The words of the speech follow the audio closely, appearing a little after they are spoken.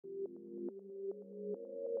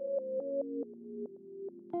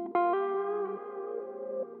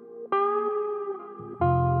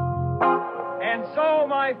So,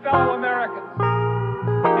 my fellow Americans,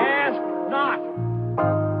 ask not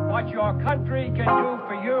what your country can do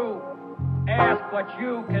for you. Ask what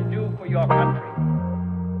you can do for your country.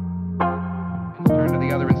 Turned to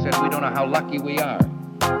the other and said, "We don't know how lucky we are."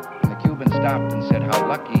 And the Cuban stopped and said, "How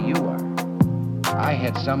lucky you are. I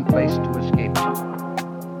had some place to escape to."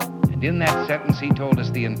 And in that sentence, he told us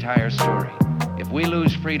the entire story. If we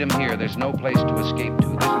lose freedom here, there's no place to escape to.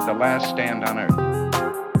 This is the last stand on earth.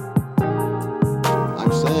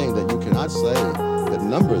 I'm saying that you cannot say that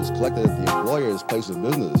numbers collected at the employer's place of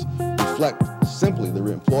business reflect simply the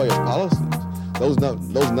employer's policies. Those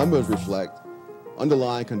numbers reflect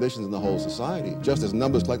underlying conditions in the whole society, just as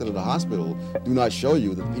numbers collected at a hospital do not show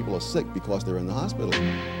you that people are sick because they're in the hospital.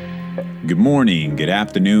 Good morning, good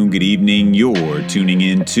afternoon, good evening. You're tuning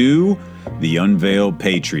in to The Unveiled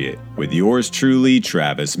Patriot with yours truly,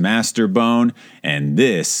 Travis Masterbone, and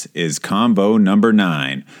this is Convo number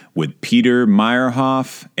 9 with Peter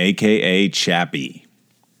MEYERHOFF, aka Chappy.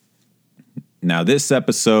 Now, this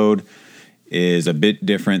episode is a bit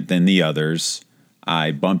different than the others.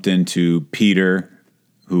 I bumped into Peter,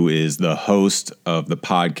 who is the host of the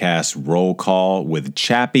podcast Roll Call with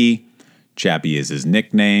Chappy. Chappy is his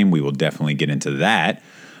nickname. We will definitely get into that.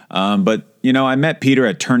 But, I met Peter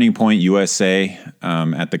at Turning Point USA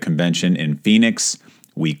at the convention in Phoenix.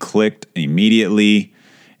 We clicked immediately,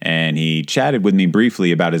 and he chatted with me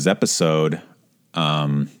briefly about his episode.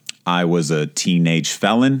 I was a teenage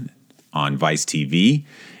felon on Vice TV,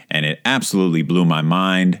 and it absolutely blew my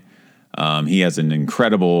mind. He has an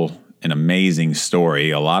incredible and amazing story,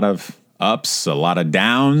 a lot of ups, a lot of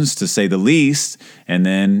downs, to say the least, and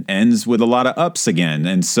then ends with a lot of ups again.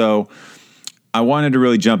 And so I wanted to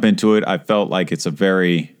really jump into it. I felt like it's a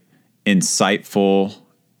very insightful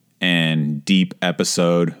and deep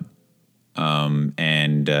episode.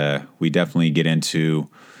 And we definitely get into,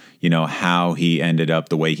 how he ended up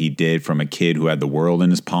the way he did from a kid who had the world in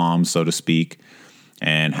his palm, so to speak,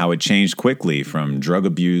 and how it changed quickly from drug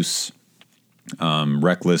abuse,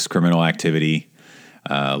 reckless criminal activity,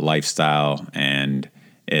 lifestyle, and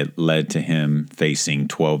it led to him facing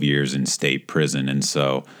 12 years in state prison. And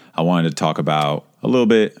so I wanted to talk about a little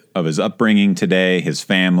bit of his upbringing today, his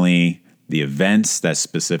family, the events that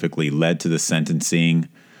specifically led to the sentencing.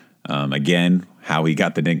 Again, how he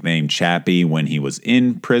got the nickname Chappy when he was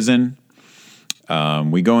in prison.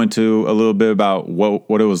 We go into a little bit about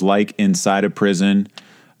what it was like inside of prison,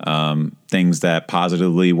 things that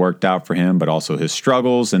positively worked out for him, but also his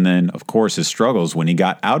struggles. And then, of course, his struggles when he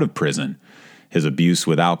got out of prison, his abuse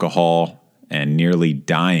with alcohol and nearly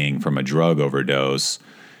dying from a drug overdose.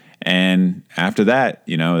 And after that,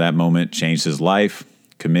 that moment changed his life,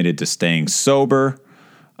 committed to staying sober.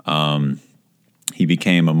 He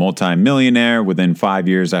became a multimillionaire within 5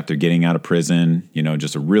 years after getting out of prison,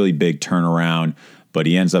 just a really big turnaround, but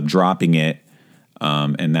he ends up dropping it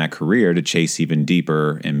in that career to chase even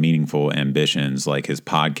deeper and meaningful ambitions like his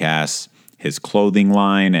podcasts, his clothing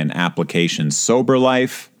line, and application Sober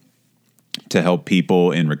Life to help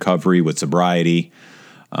people in recovery with sobriety.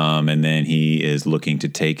 And then he is looking to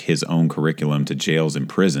take his own curriculum to jails and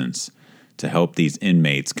prisons to help these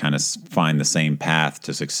inmates kind of find the same path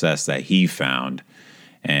to success that he found.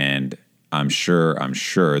 And I'm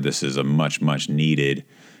sure this is a much, much needed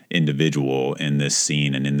individual in this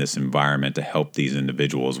scene and in this environment to help these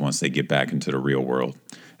individuals once they get back into the real world,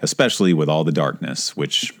 especially with all the darkness,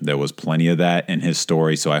 which there was plenty of that in his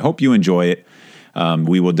story. So I hope you enjoy it.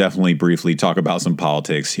 We will definitely briefly talk about some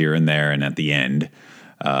politics here and there and at the end.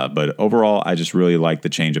 But overall, I just really like the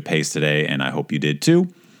change of pace today, and I hope you did too.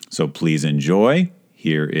 So please enjoy.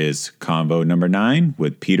 Here is Convo number 9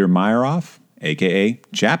 with Peter MEYERHOFF, a.k.a.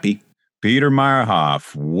 Chappy. Peter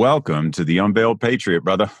MEYERHOFF, welcome to the Unveiled Patriot,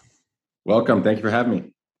 brother. Welcome. Thank you for having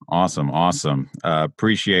me. Awesome.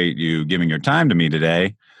 Appreciate you giving your time to me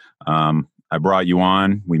today. I brought you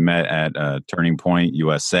on. We met at Turning Point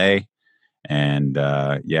USA, and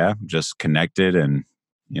just connected and,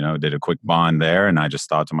 did a quick bond there. And I just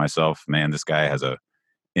thought to myself, man, this guy has a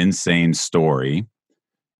insane story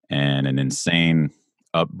and an insane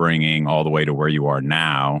upbringing all the way to where you are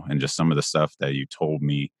now. And just some of the stuff that you told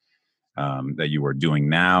me that you were doing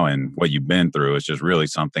now and what you've been through is just really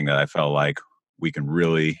something that I felt like we can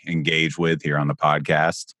really engage with here on the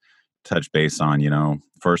podcast. Touch base on,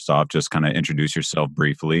 first off, just kind of introduce yourself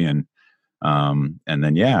briefly. And then,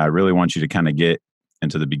 I really want you to kind of get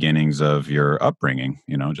into the beginnings of your upbringing,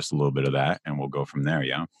 just a little bit of that, and we'll go from there.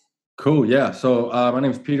 Yeah. Cool. Yeah. So my name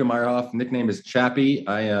is Peter MEYERHOFF. Nickname is Chappy.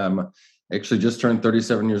 I am actually just turned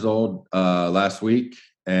 37 years old last week.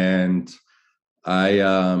 And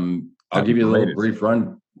I'll give you a little brief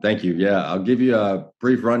run. Thank you. Yeah, I'll give you a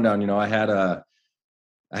brief rundown. I had a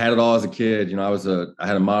I had it all as a kid. You know, I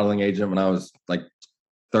had a modeling agent when I was like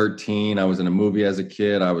 13. I was in a movie as a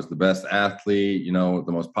kid. I was the best athlete, you know,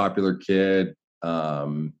 the most popular kid.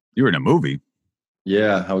 You were in a movie?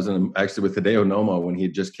 Yeah, I was actually with Hideo Nomo when he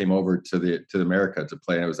just came over to America to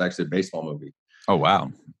play. And it was actually a baseball movie. Oh,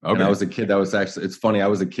 wow. Okay. And I was a kid that was actually, it's funny, I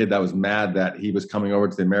was a kid that was mad that he was coming over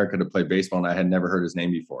to the America to play baseball and I had never heard his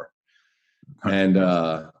name before. And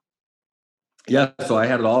yeah, so I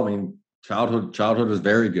had it all. I mean, childhood was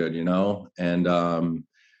very good, you know. And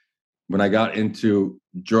when I got into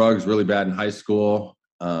drugs really bad in high school,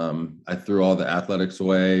 I threw all the athletics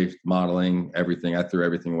away, modeling, everything. I threw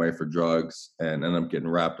everything away for drugs and ended up getting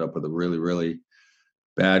wrapped up with a really, really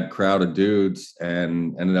bad crowd of dudes,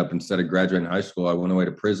 and ended up, instead of graduating high school, I went away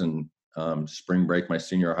to prison, spring break my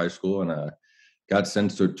senior year of high school, and got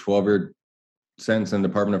sentenced to a 12-year sentence in the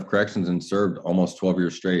Department of Corrections and served almost 12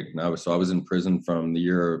 years straight. And I was in prison from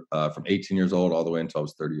from 18 years old all the way until I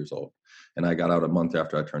was 30 years old. And I got out a month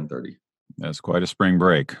after I turned 30. That's quite a spring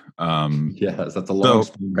break. Yes, that's a long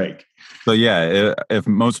spring break. So yeah, if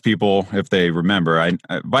most people, if they remember,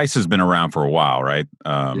 Vice has been around for a while, right?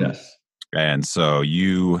 Yes. And so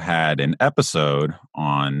you had an episode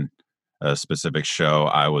on a specific show,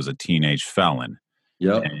 I Was a Teenage Felon.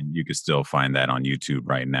 Yep. And you can still find that on YouTube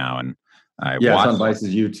right now. And it's on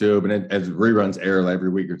Vice's YouTube, and as reruns air every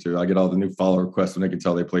week or two. I get all the new follow requests when they can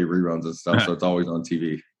tell they play reruns and stuff, so it's always on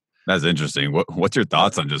TV. That's interesting. What's your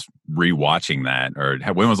thoughts on just rewatching that? Or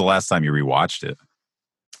when was the last time you rewatched it?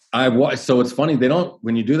 So it's funny,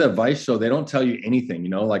 when you do that Vice show, they don't tell you anything, you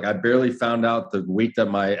know, like I barely found out the week that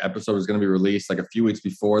my episode was going to be released, like a few weeks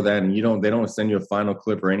before that. And they don't send you a final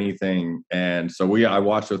clip or anything. And so I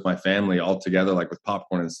watched it with my family all together, like with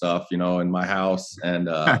popcorn and stuff, you know, in my house. And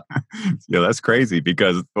yeah, that's crazy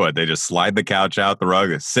because they just slide the couch out, the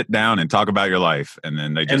rug, sit down and talk about your life. And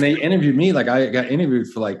then they interviewed me. Like I got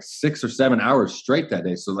interviewed for like 6 or 7 hours straight that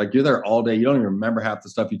day. So like you're there all day. You don't even remember half the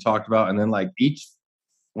stuff you talked about. And then like each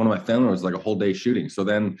one of my family was like a whole day shooting. So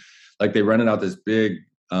then like they rented out this big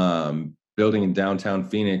building in downtown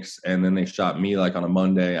Phoenix. And then they shot me like on a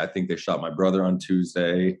Monday. I think they shot my brother on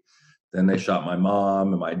Tuesday. Then they shot my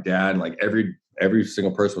mom and my dad. And like every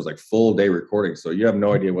single person was like full day recording. So you have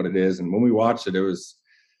no idea what it is. And when we watched it,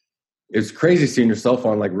 it's crazy seeing yourself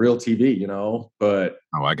on like real TV, you know, but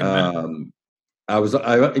I can imagine. I was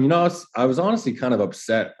honestly kind of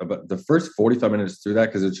upset about the first 45 minutes through that,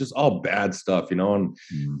 because it's just all bad stuff, you know. And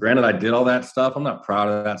granted, I did all that stuff. I'm not proud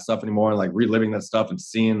of that stuff anymore. And like reliving that stuff and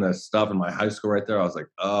seeing the stuff in my high school right there, I was like,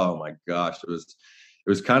 oh my gosh, it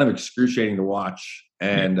was kind of excruciating to watch.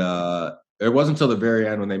 And it wasn't until the very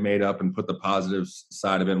end when they made up and put the positive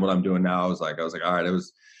side of it and what I'm doing now. I was like, all right, it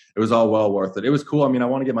was all well worth it. It was cool. I mean, I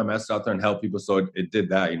want to get my message out there and help people, so it did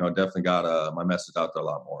that. You know, it definitely got my message out there a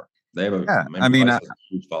lot more. They have a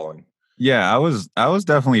huge following. Yeah, I was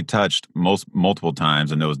definitely touched multiple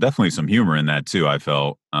times, and there was definitely some humor in that too. I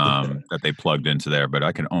felt that they plugged into there, but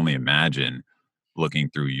I can only imagine looking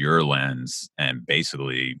through your lens, and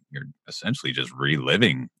basically you're essentially just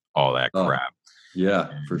reliving all that crap. Yeah,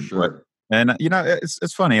 for sure. And you know,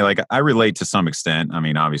 it's funny. Like I relate to some extent. I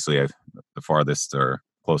mean, obviously, the farthest or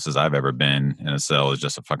closest I've ever been in a cell is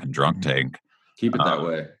just a fucking drunk tank. Keep it that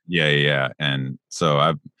way. Yeah. And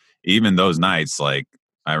so even those nights, like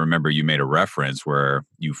I remember you made a reference where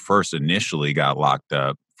you first initially got locked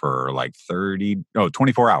up for like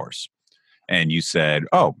 24 hours. And you said,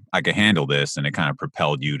 oh, I can handle this. And it kind of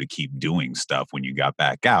propelled you to keep doing stuff when you got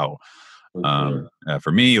back out.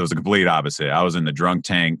 For me, it was the complete opposite. I was in the drunk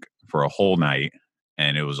tank for a whole night,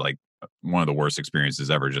 and it was like one of the worst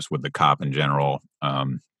experiences ever, just with the cop in general.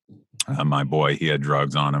 My boy, he had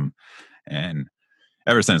drugs on him. And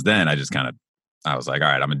ever since then, I was like, all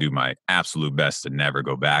right, I'm going to do my absolute best to never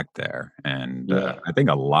go back there. And I think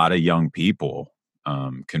a lot of young people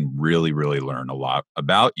can really, really learn a lot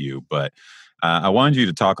about you. But I wanted you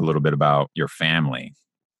to talk a little bit about your family,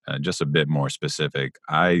 just a bit more specific.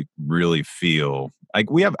 I really feel like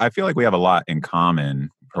I feel like we have a lot in common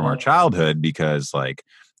from our childhood, because like,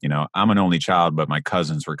 you know, I'm an only child, but my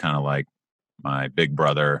cousins were kind of like my big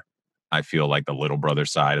brother. I feel like the little brother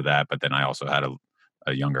side of that. But then I also had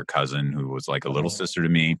a younger cousin who was like a little sister to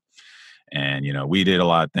me. And, you know, we did a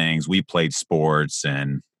lot of things. We played sports.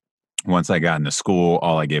 And once I got into school,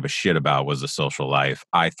 all I gave a shit about was the social life.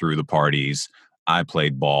 I threw the parties. I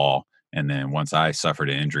played ball. And then once I suffered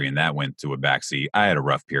an injury and that went to a backseat, I had a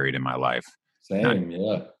rough period in my life. Same,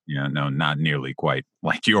 not nearly quite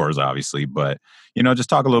like yours, obviously. But, you know, just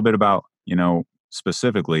talk a little bit about, you know,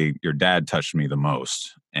 specifically, your dad touched me the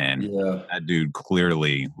most. And that dude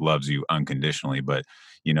clearly loves you unconditionally. But,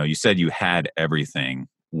 you know, you said you had everything.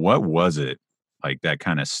 What was it like that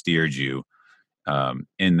kind of steered you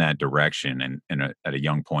in that direction and at a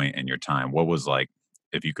young point in your time? What was like,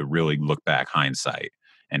 if you could really look back, hindsight,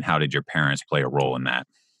 and how did your parents play a role in that?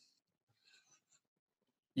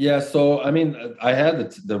 Yeah, so I mean, I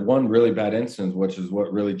had the one really bad instance, which is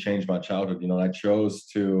what really changed my childhood. You know, I chose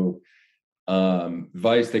to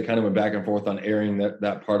Vice. They kind of went back and forth on airing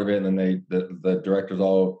that part of it, and then the directors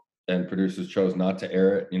all and producers chose not to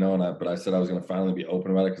air it. You know, but I said I was going to finally be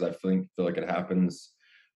open about it because I feel like it happens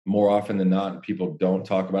more often than not, and people don't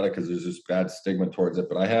talk about it because there's this bad stigma towards it.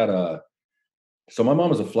 But I had so my mom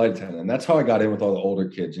was a flight attendant, and that's how I got in with all the older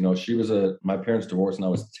kids. You know, my parents divorced when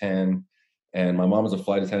I was 10, and my mom was a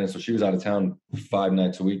flight attendant, so she was out of town 5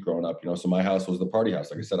 nights a week growing up. You know, so my house was the party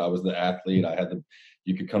house. Like I said, I was the athlete.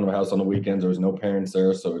 You could come to my house on the weekends. There was no parents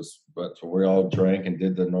there, so we all drank and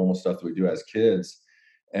did the normal stuff that we do as kids.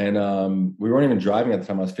 And we weren't even driving at the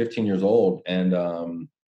time. I was 15 years old, and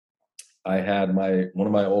I had one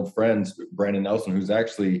of my old friends, Brandon Nelson, who's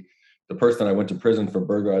actually the person I went to prison for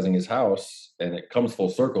burglarizing his house. And it comes full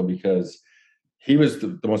circle because he was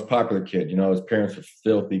the most popular kid. You know, his parents were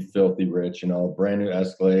filthy, filthy rich, you know, brand new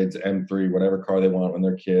Escalades, M3, whatever car they want when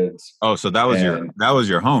they're kids. Oh, so that was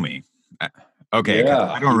your homie. Okay.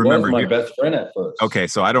 Yeah, I don't he remember was my best friend at first. Okay,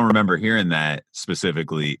 so I don't remember hearing that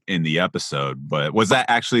specifically in the episode, but was that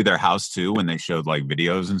actually their house too when they showed like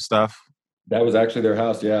videos and stuff? That was actually their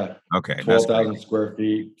house, yeah. Okay. 12,000 square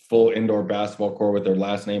feet, full indoor basketball court with their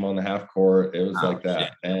last name on the half court. It was like that.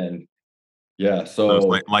 Shit. And yeah,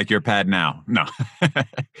 so it's like your pad now. No.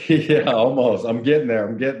 Yeah, almost. I'm getting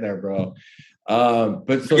there, bro.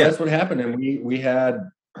 But so that's what happened. And we had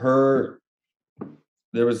her,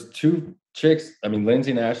 there was 2 chicks, I mean,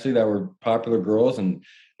 Lindsay and Ashley, that were popular girls, and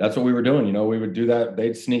that's what we were doing. You know, we would do that.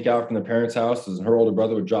 They'd sneak out from their parents' houses, and her older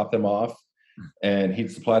brother would drop them off, and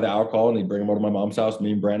he'd supply the alcohol, and he'd bring them over to my mom's house.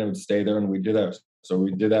 Me and Brandon would stay there, and we'd do that. So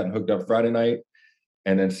we did that and hooked up Friday night,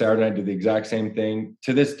 and then Saturday night did the exact same thing.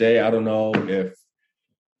 To this day, I don't know if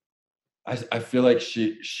I feel like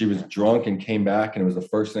she was drunk and came back, and it was the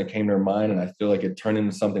first thing that came to her mind, and I feel like it turned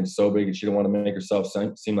into something so big, and she didn't want to make herself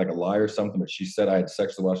seem like a liar or something, but she said I had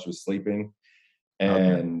sex while she was sleeping,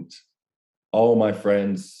 and all my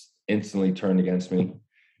friends instantly turned against me.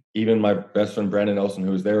 Even my best friend Brandon Nelson,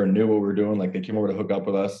 who was there and knew what we were doing, like they came over to hook up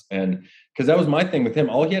with us, and because that was my thing with him,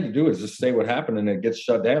 all he had to do is just say what happened, and it gets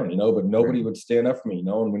shut down, you know. But nobody would stand up for me, you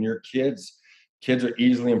know. And when you're kids are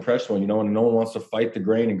easily impressionable, you know, and no one wants to fight the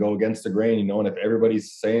grain and go against the grain, you know, and if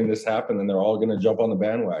everybody's saying this happened, then they're all going to jump on the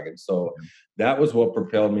bandwagon. So that was what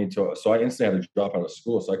propelled me to, so I instantly had to drop out of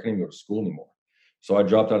school. So I couldn't even go to school anymore. So I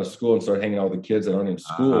dropped out of school and started hanging out with the kids that aren't in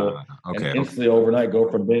school, and instantly overnight go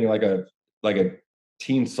from being like a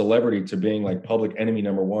teen celebrity to being like public enemy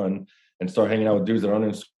number 1, and start hanging out with dudes that aren't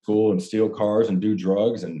in school and steal cars and do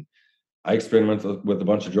drugs. And I experimented with a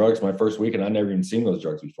bunch of drugs my first week, and I'd never even seen those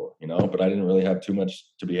drugs before, you know, but I didn't really have too much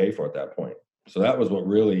to behave for at that point. So that was what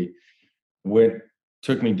really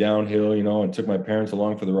took me downhill, you know, and took my parents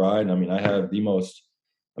along for the ride. And I mean, I have the most,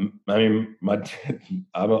 I'm very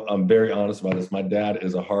honest about this. My dad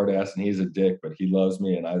is a hard ass and he's a dick, but he loves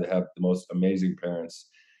me. And I have the most amazing parents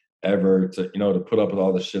ever to put up with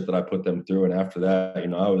all the shit that I put them through. And after that, you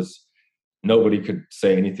know, nobody could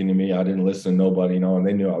say anything to me. I didn't listen to nobody, you know, and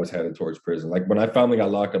they knew I was headed towards prison. Like when I finally got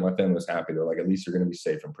locked up, my family was happy. They're like, at least you're going to be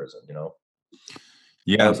safe in prison, you know?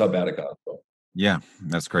 Yeah. That's how bad it got. So. Yeah,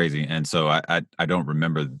 that's crazy. And so I don't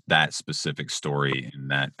remember that specific story in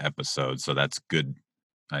that episode. So that's good.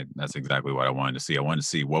 That's exactly what I wanted to see. I wanted to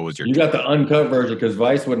see what was your. You got the uncut version because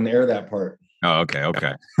Vice wouldn't air that part. Oh,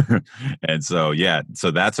 okay. And so, yeah,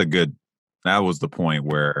 so that was the point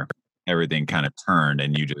where everything kind of turned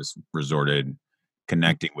and you just resorted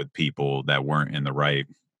connecting with people that weren't in the right,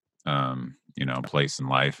 place in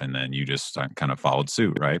life. And then you just kind of followed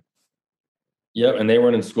suit, right? Yep, and they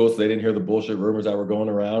weren't in school, so they didn't hear the bullshit rumors that were going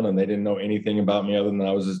around, and they didn't know anything about me other than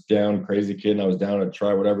I was this down, crazy kid, and I was down to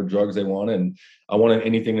try whatever drugs they wanted, and I wanted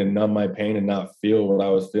anything to numb my pain and not feel what I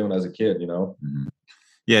was feeling as a kid, you know? Mm-hmm.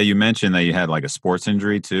 Yeah, you mentioned that you had like a sports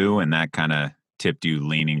injury too, and that kind of tipped you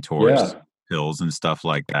leaning towards pills and stuff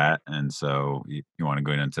like that, and so you want to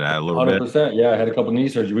go into that a little 100%, bit? Yeah, I had a couple knee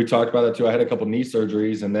surgeries. We talked about that too. I had a couple knee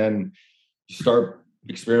surgeries, and then you start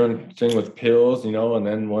experimenting with pills, you know, and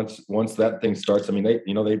then once that thing starts, I mean,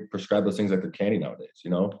 they prescribe those things like they're candy nowadays, you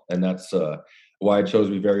know, and that's why I chose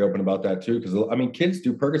to be very open about that too, because I mean, kids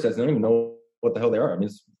do Percocets, they don't even know what the hell they are. I mean,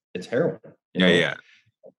 it's heroin. Yeah,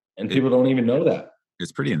 and people don't even know that.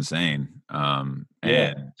 It's pretty insane, and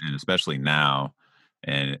especially now,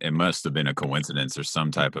 and it must have been a coincidence or some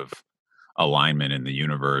type of alignment in the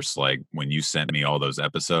universe. Like when you sent me all those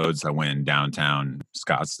episodes, I went in downtown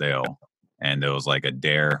Scottsdale. and there was like a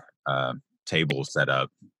dare table set up,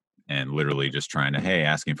 and literally just trying to, hey,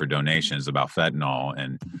 asking for donations about fentanyl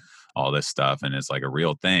and all this stuff. And it's like a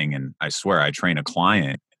real thing. And I swear I train a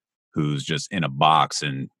client who's just in a box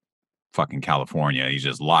in fucking California. He's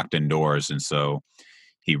just locked indoors. And so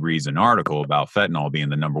he reads an article about fentanyl being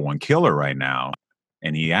the #1 killer right now.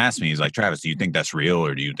 And he asked me, he's like, Travis, do you think that's real?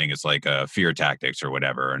 Or do you think it's like fear tactics or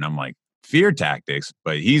whatever? And I'm like, fear tactics,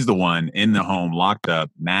 but he's the one in the home, locked up,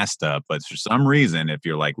 masked up. But for some reason, if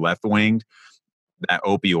you're like left-winged, that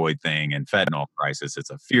opioid thing and fentanyl crisis,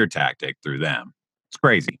 it's a fear tactic through them. It's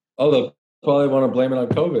crazy. Oh, they'll probably want to blame it on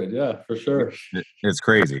COVID. Yeah, for sure. It's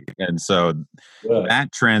crazy. And so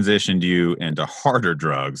that transitioned you into harder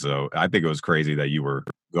drugs. So I think it was crazy that you were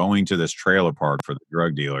going to this trailer park for the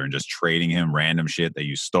drug dealer and just trading him random shit that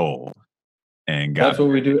you stole. And that's what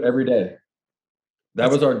we do every day.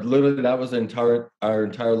 That was our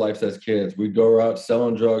entire lives as kids. We'd go out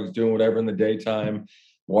selling drugs, doing whatever in the daytime,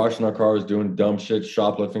 washing our cars, doing dumb shit,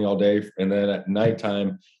 shoplifting all day. And then at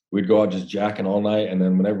nighttime, we'd go out just jacking all night. And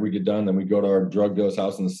then whenever we get done, then we'd go to our drug dealer's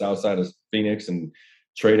house in the south side of Phoenix and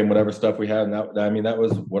trade him whatever stuff we had. And that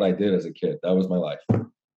was what I did as a kid. That was my life.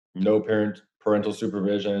 No parental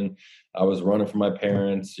supervision. I was running from my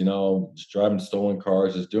parents, just driving stolen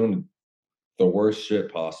cars, just doing the worst shit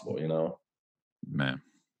possible, Man,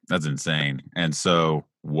 that's insane. And so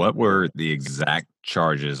what were the exact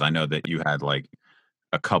charges? I know that you had like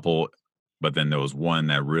a couple, but then there was one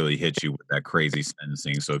that really hit you with that crazy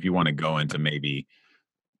sentencing. So if you want to go into maybe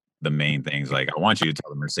the main things, like I want you to tell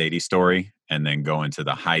the Mercedes story and then go into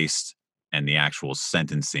the heist and the actual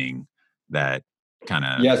sentencing that kind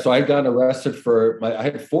of. Yeah, so I got arrested I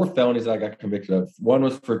had 4 felonies that I got convicted of. One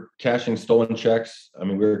was for cashing stolen checks. I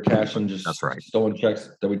mean, we were cashing just stolen checks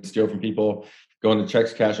that we'd steal from people, going to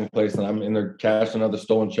checks cashing place, and I'm in there cashing another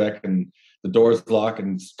stolen check, and the doors lock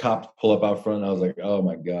and cops pull up out front. And I was like, oh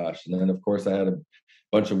my gosh. And then of course I had a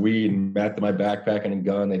bunch of weed and meth in my backpack and a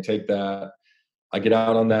gun. They take that. I get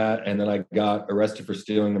out on that. And then I got arrested for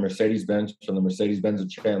stealing the Mercedes-Benz from the Mercedes-Benz of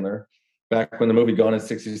Chandler. Back when the movie Gone in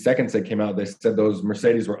 60 Seconds that came out, they said those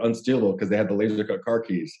Mercedes were unstealable because they had the laser cut car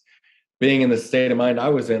keys. Being in the state of mind I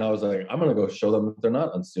was in, I was like, I'm going to go show them that they're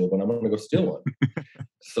not unstealable. I'm going to go steal one.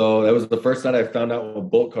 So that was the first night I found out what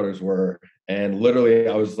bolt cutters were. And literally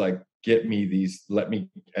I was like, get me these,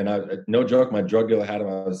 and I, no joke, my drug dealer had them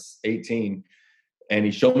when I was 18, and he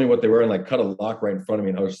showed me what they were and like cut a lock right in front of me.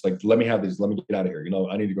 And I was just like, let me have these, let me get out of here.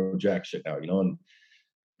 I need to go jack shit now, and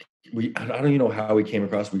I don't even know how we came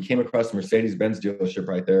across the Mercedes-Benz dealership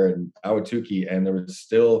right there in Ahwatukee. And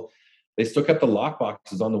they still kept the lock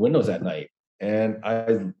boxes on the windows at night. And I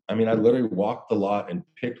literally walked the lot and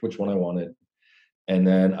picked which one I wanted. And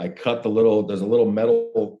then I cut there's a little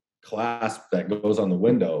metal clasp that goes on the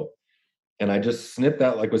window. And I just snipped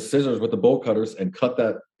that like with scissors with the bolt cutters and cut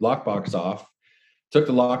that lockbox off. Took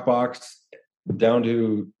the lockbox down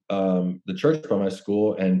to the church by my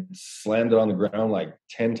school and slammed it on the ground like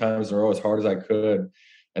 10 times in a row as hard as I could.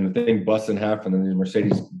 And the thing busts in half, and then the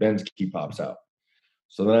Mercedes-Benz key pops out.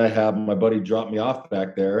 So then I have my buddy drop me off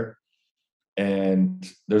back there. And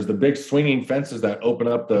there's the big swinging fences that open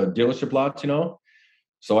up the dealership lots,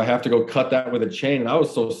 So I have to go cut that with a chain. And I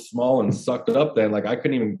was so small and sucked up then, like I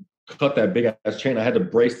couldn't even cut that big ass chain. I had to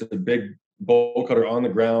brace the big bolt cutter on the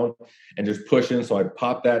ground and just push in. So I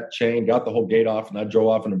popped that chain, got the whole gate off, and I drove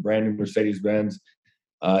off in a brand new Mercedes-Benz.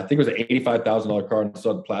 I think it was an $85,000 car, and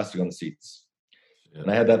still had plastic on the seats. Yeah.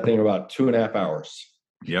 And I had that thing about 2.5 hours.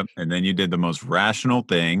 Yep. And then you did the most rational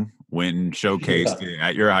thing, went and showcased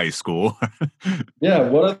at your high school. Yeah.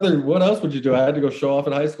 What else would you do? I had to go show off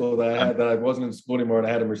in high school that I wasn't in school anymore, and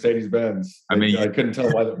I had a Mercedes-Benz. I couldn't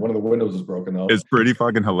tell why one of the windows was broken though. It's pretty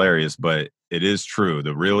fucking hilarious, but it is true.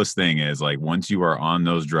 The realest thing is, like, once you are on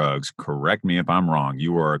those drugs, correct me if I'm wrong,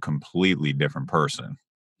 you are a completely different person.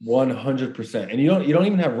 100%. And you don't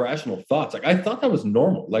even have rational thoughts. Like I thought that was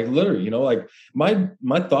normal. Like literally, like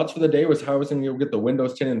my thoughts for the day was how I was going to get the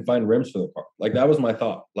windows tinted and find rims for the car. Like that was my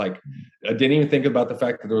thought. Like I didn't even think about the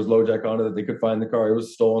fact that there was low jack on it, that they could find the car. It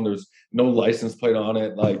was stolen. There's no license plate on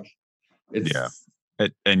it. Like it's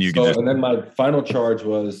and then my final charge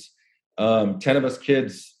was 10 of us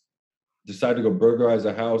kids decided to go burglarize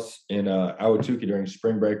a house in Ahwatukee during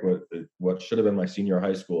spring break with what should have been my senior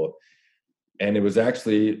high school. And it was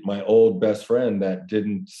actually my old best friend that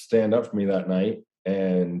didn't stand up for me that night.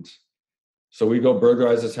 And so we go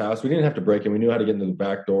burglarize his house. We didn't have to break in. We knew how to get into the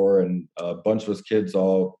back door. And a bunch of us kids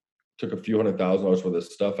all took a few $100,000 worth of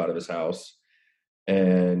stuff out of his house.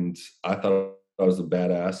 And I thought I was a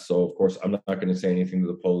badass. So, of course, I'm not going to say anything to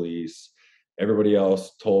the police. Everybody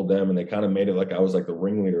else told them, and they kind of made it like I was like the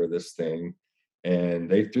ringleader of this thing. And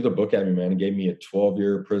they threw the book at me, man, and gave me a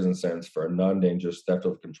 12-year prison sentence for a non-dangerous theft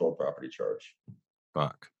of controlled property charge.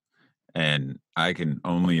 Fuck. And I can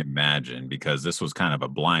only imagine, because this was kind of a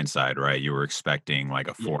blindside, right? You were expecting like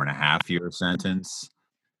a 4.5-year sentence.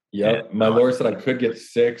 Yep. My lawyer said I could get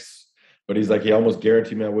 6, but he's like, he almost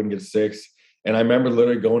guaranteed me I wouldn't get 6. And I remember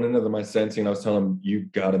literally going into my sentencing, I was telling him, you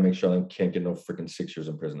got to make sure I can't get no freaking 6 years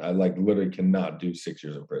in prison. I like literally cannot do 6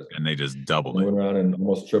 years in prison. And they just doubled it. it. Went around and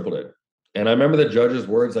almost tripled it. And I remember the judge's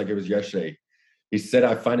words like it was yesterday. He said,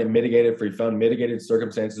 I find it mitigated for he found mitigated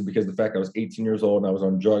circumstances because of the fact I was 18 years old and I was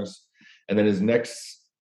on drugs. And then his next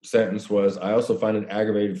sentence was, I also find it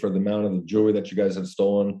aggravated for the amount of the jewelry that you guys have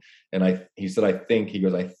stolen. And he said, I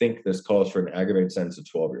think this calls for an aggravated sentence of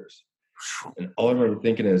 12 years. And all I remember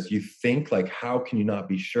thinking is, you think, like, how can you not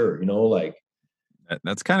be sure? You know, like.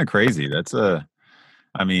 That's kind of crazy.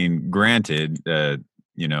 I mean, granted,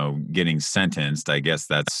 getting sentenced, I guess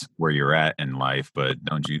that's where you're at in life. But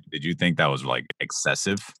did you think that was like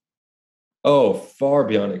excessive? Oh, far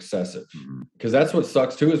beyond excessive. Because that's what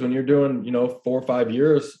sucks too, is when you're doing, 4 or 5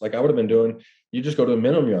 years, like I would have been doing, you just go to a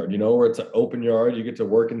minimum yard, where it's an open yard, you get to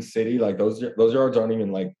work in city, like those yards aren't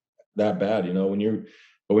even like that bad,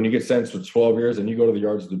 when you get sentenced for 12 years and you go to the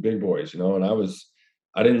yards of the big boys, and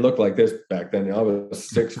I didn't look like this back then. I was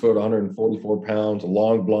 6 foot, 144 pounds,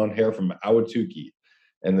 long blonde hair from Awatuki.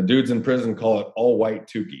 And the dudes in prison call it all white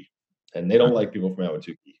Tukey. And they don't like people from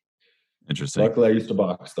Awatuki. Interesting. Luckily, I used to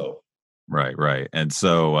box though. Right. And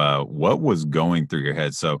so what was going through your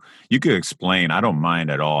head? So you could explain, I don't mind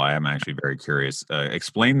at all. I am actually very curious.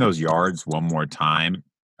 Explain those yards one more time,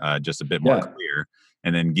 just a bit more clear.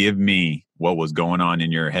 And then give me what was going on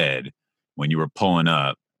in your head when you were pulling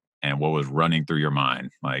up and what was running through your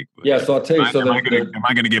mind. Like, so I'll tell you. Am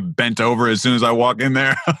I going to get bent over as soon as I walk in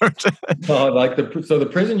there? The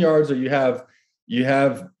prison yards are, you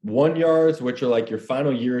have 1 yards, which are like your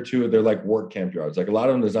final year or two. They're like work camp yards. Like a lot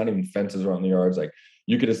of them, there's not even fences around the yards. Like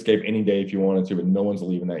you could escape any day if you wanted to, but no one's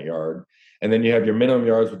leaving that yard. And then you have your minimum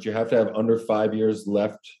yards, which you have to have under 5 years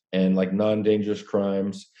left and like non-dangerous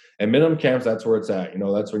crimes. And minimum camps, that's where it's at.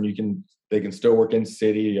 That's when they can still work in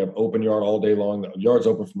city. You have open yard all day long. The yard's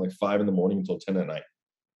open from like 5 a.m. until 10 p.m.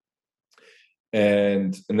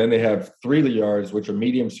 And then they have 3 yards, which are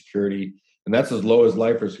medium security. And that's as low as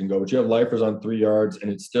lifers can go. But you have lifers on 3 yards,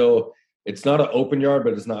 and it's not an open yard,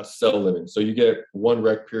 but it's not cell living. So you get 1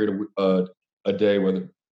 rec period a day, whether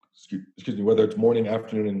it's morning,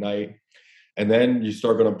 afternoon, and night. And then you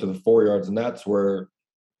start going up to the 4 yards, and that's where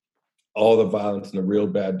all the violence and the real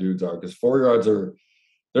bad dudes are. Because 4 yards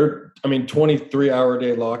they're 23-hour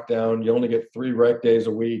day lockdown. You only get 3 rec days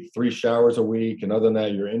a week, 3 showers a week. And other than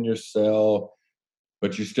that, you're in your cell.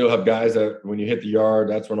 But you still have guys that when you hit the yard,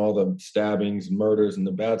 that's when all the stabbings and murders and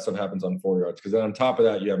the bad stuff happens on 4 yards. Because then on top of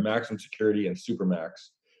that, you have maximum security and super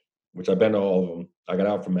max, which I've been to all of them. I got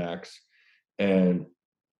out from max. And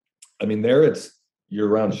there you're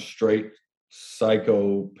around straight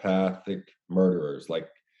psychopathic murderers. Like,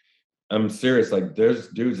 I'm serious. Like, there's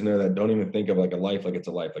dudes in there that don't even think of like a life like it's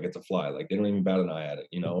a life, like it's a fly. Like, they don't even bat an eye at it,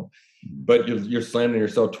 But you're slamming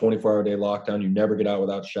yourself 24-hour day lockdown. You never get out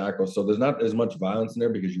without shackles. So there's not as much violence in there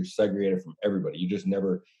because you're segregated from everybody. You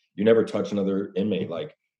never touch another inmate.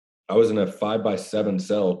 Like, I was in a 5x7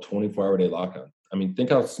 cell, 24-hour day lockdown. Think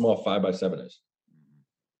how small 5x7 is.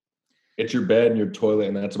 It's your bed and your toilet,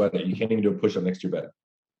 and that's about it. You can't even do a push-up next to your bed.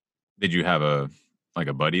 Did you have a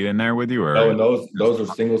buddy in there with you? Or? No, and those are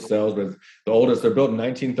single cells. But the oldest, they're built in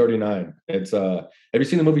 1939. It's have you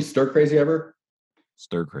seen the movie Stir Crazy ever?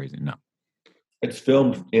 Stir Crazy, no. It's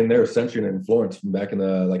filmed in their Century in Florence from back in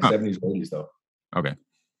the 70s, 80s though. Okay.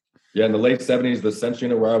 Yeah, in the late 70s, the Century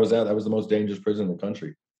Unit where I was at, that was the most dangerous prison in the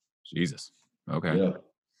country. Jesus. Okay. Yeah.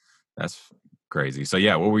 That's crazy. So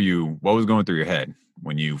yeah, what was going through your head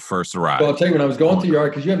when you first arrived? Well, I'll tell you, when I was going through the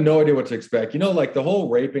yard, because you have no idea what to expect. Like the whole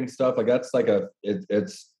raping stuff, like that's like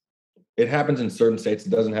it happens in certain states. It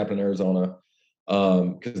doesn't happen in Arizona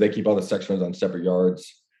because they keep all the sex rooms on separate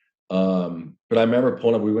yards. But I remember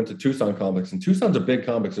pulling up, we went to Tucson complex, and Tucson's a big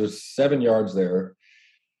complex. There's 7 yards there.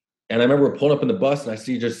 And I remember pulling up in the bus and I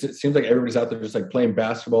see it seems like everybody's out there just like playing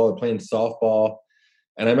basketball or playing softball.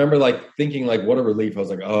 And I remember like thinking like, what a relief. I was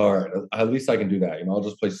like, oh, all right, at least I can do that. I'll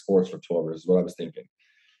just play sports for 12 years is what I was thinking.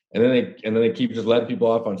 And then they keep just letting people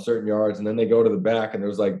off on certain yards. And then they go to the back and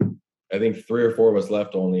there's like, I think 3 or 4 of us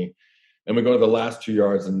left only. And we go to the last 2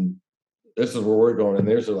 yards and this is where we're going. And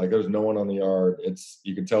there's no one on the yard.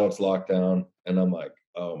 You can tell it's locked down. And I'm like,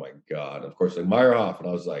 oh my God. Of course, like MEYERHOFF. And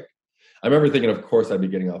I was like, I remember thinking, of course I'd be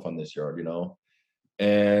getting off on this yard,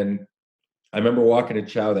 And I remember walking to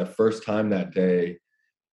chow that first time that day.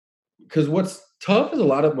 Because what's tough is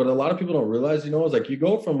what a lot of people don't realize, you know, is like when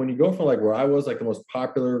you go from like where I was like the most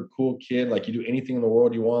popular, cool kid, like you do anything in the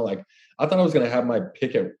world you want. Like I thought I was going to have my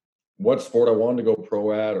pick at what sport I wanted to go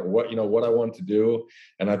pro at or what, you know, what I wanted to do.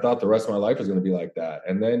 And I thought the rest of my life was going to be like that.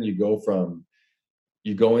 And then you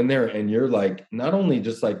go in there and you're like, not only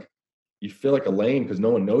just like, you feel like a lame because no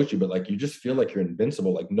one knows you, but like, you just feel like you're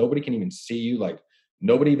invincible. Like nobody can even see you. Like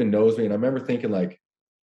nobody even knows me. And I remember thinking like,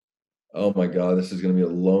 oh my God, this is going to be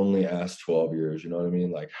a lonely ass 12 years. You know what I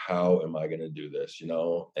mean? Like, how am I going to do this? You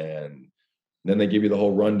know? And then they give you the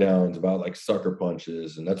whole rundowns about like sucker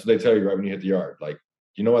punches. And that's what they tell you right when you hit the yard. Like,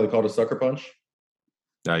 do you know why they call it a sucker punch?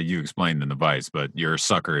 You explained in the Vice, but you're a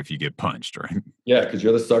sucker if you get punched, right? Yeah, because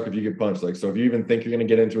you're the sucker if you get punched. Like, so if you even think you're going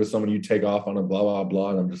to get into it with someone, you take off on a blah, blah, blah.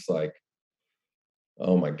 And I'm just like,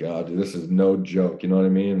 oh my God, dude, this is no joke. You know what I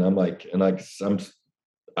mean? And I'm like,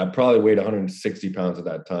 I probably weighed 160 pounds at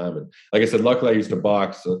that time. And like I said, luckily I used to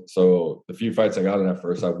box. So the few fights I got in at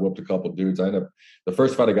first, I whooped a couple dudes. The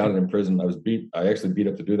first fight I got in prison, I actually beat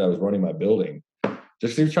up the dude that was running my building.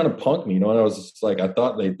 Just he was trying to punk me, you know, and I was just like, they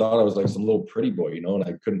thought I was like some little pretty boy, you know, and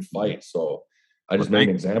I couldn't fight. So I just made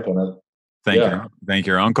an example. And thank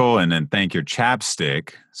your uncle, and then thank your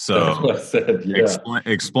chapstick. So that's what I said, yeah.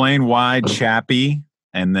 Explain why Chappy,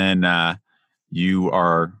 and then you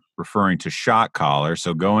are referring to shot collar.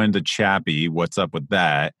 So go into Chappy. What's up with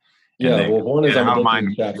that? Yeah, well, one is I'm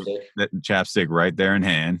addicted to chapstick. That chapstick right there in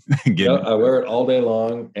hand. Yeah, I wear it all day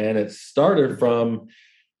long, and it started from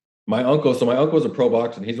my uncle. So my uncle was a pro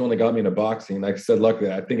boxer, and he's the one that got me into boxing. Like I said,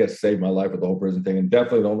 luckily, I think it saved my life with the whole prison thing. And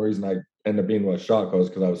definitely the only reason I ended up being a shot was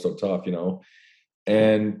because I was so tough, you know.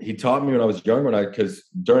 And he taught me when I was younger, because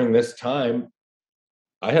during this time,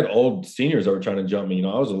 I had old seniors that were trying to jump me. You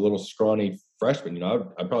know, I was a little scrawny freshman. You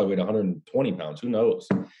know, I probably weighed 120 pounds. Who knows?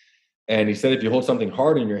 And he said if you hold something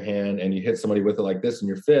hard in your hand and you hit somebody with it like this in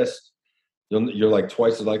your fist, you're like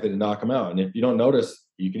twice as likely to knock them out. And if you don't notice,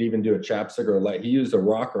 you could even do a chapstick or a light. He used a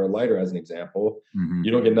rock or a lighter as an example. Mm-hmm.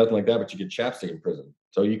 You don't get nothing like that, but you get chapstick in prison.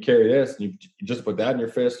 So you carry this and you just put that in your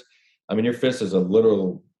fist. I mean, your fist is a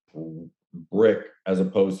literal brick as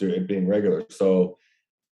opposed to it being regular. So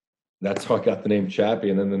that's how I got the name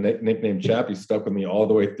Chappy. And then the nickname Chappy stuck with me all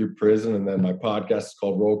the way through prison. And then my podcast is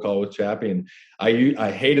called Roll Call with Chappy. And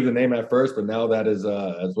I hated the name at first, but now that is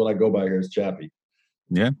what I go by here is Chappy.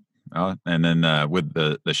 Yeah. And then with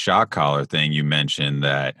the shot collar thing, you mentioned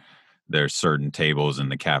that there's certain tables in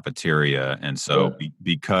the cafeteria. And so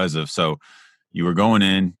so you were going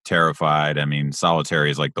in terrified. I mean, solitary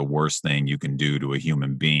is like the worst thing you can do to a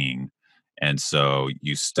human being. And so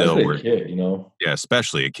you still were a kid, you know? Yeah,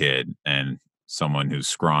 especially a kid and someone who's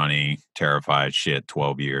scrawny, terrified,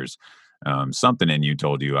 12 years. Something in you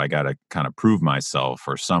told you, I got to kind of prove myself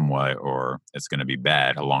or somewhat, or it's going to be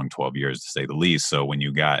bad, a long 12 years to say the least. So when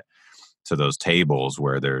you got to those tables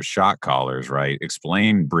where there's shot collars, right?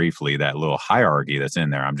 Explain briefly that little hierarchy that's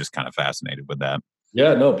in there. I'm just kind of fascinated with that.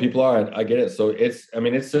 Yeah, no, people are. I get it. So it's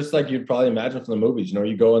just like you'd probably imagine from the movies. You know,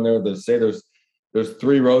 you go in there, there's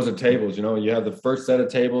 3 rows of tables. You know, you have the first set of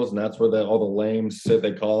tables, and that's where all the lames sit.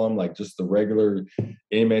 They call them, like just the regular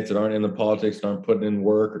inmates that aren't in the politics, aren't putting in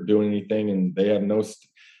work or doing anything, and they have no.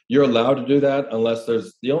 You're allowed to do that unless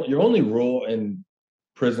there's your only rule in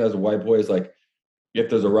prison as a white boy is like if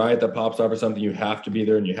there's a riot that pops up or something, you have to be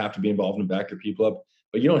there and you have to be involved and back your people up.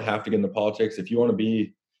 But you don't have to get into politics if you want to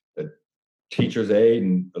be a teacher's aide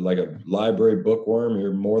and like a library bookworm.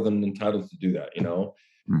 You're more than entitled to do that. You know.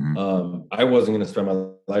 Mm-hmm. I wasn't going to spend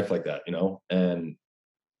my life like that, you know, and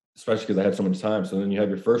especially because I had so much time. So then you have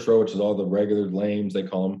your first row, which is all the regular lames, they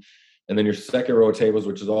call them. And then your second row of tables,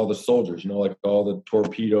 which is all the soldiers, you know, like all the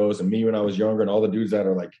torpedoes and me when I was younger and all the dudes that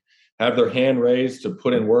are like, have their hand raised to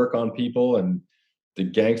put in work on people and the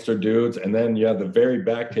gangster dudes. And then you have the very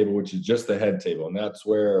back table, which is just the head table. And that's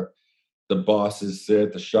where the bosses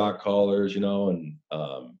sit, the shot callers, you know, and,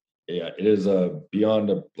 yeah, it is beyond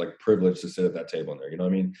a like privilege to sit at that table in there. You know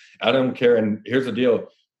what I mean? I don't care. And here's the deal.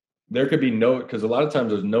 There could be because a lot of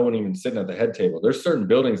times there's no one even sitting at the head table. There's certain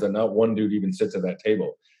buildings that not one dude even sits at that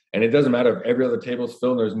table. And it doesn't matter if every other table is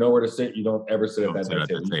filled and there's nowhere to sit. You don't ever sit at that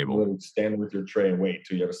table. You literally stand with your tray and wait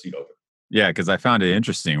until you have a seat open. Yeah, because I found it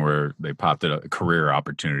interesting where they popped up career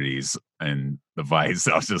opportunities in the Vice.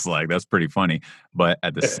 I was just like, that's pretty funny. But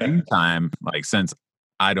at the same time, like since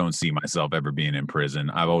I don't see myself ever being in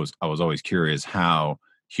prison, I was always curious how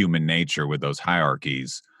human nature with those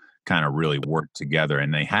hierarchies kind of really worked together,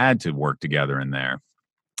 and they had to work together in there.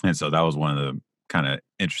 And so that was one of the kind of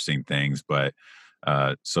interesting things. But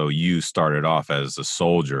so you started off as a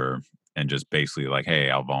soldier and just basically like,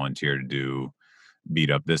 hey, I'll volunteer to do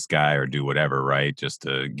beat up this guy or do whatever, right? Just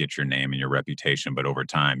to get your name and your reputation. But over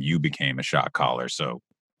time, you became a shot caller. So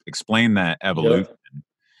explain that evolution. Yep.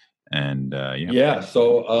 And Yeah.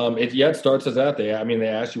 So it starts as that. They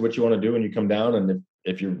ask you what you want to do when you come down, and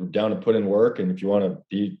if you're down to put in work, and if you want to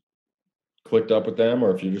be clicked up with them,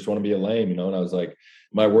 or if you just want to be a lame, And I was like,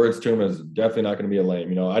 my words to him is definitely not going to be a lame.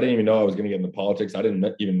 I didn't even know I was going to get into politics. I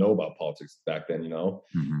didn't even know about politics back then,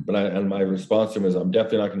 Mhm. and my response to him is, I'm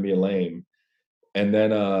definitely not going to be a lame. And then,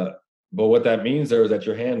 but what that means there is that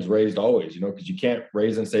your hand's raised always, because you can't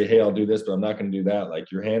raise and say, hey, I'll do this, but I'm not going to do that.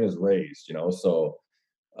 Like, your hand is raised, So,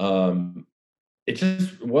 it's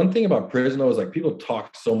just one thing about prison though is like people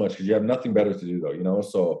talk so much because you have nothing better to do though,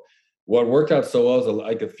 So what worked out so well is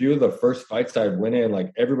like a few of the first fights I went in,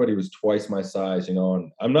 like everybody was twice my size, and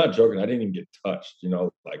I'm not joking. I didn't even get touched,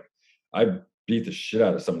 like I beat the shit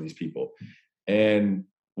out of some of these people. And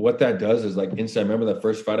what that does is like instant. I remember that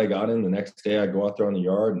first fight I got in, the next day I go out there on the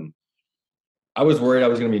yard, and I was worried I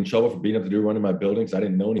was going to be in trouble for beating up the dude running my building because I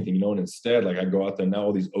didn't know anything, And instead, like I go out there, and now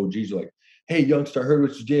all these OGs are like, hey, youngster, I heard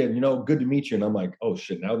what you did, good to meet you. And I'm like, oh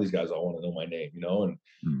shit, now these guys all want to know my name, And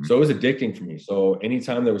Mhm. so it was addicting for me. So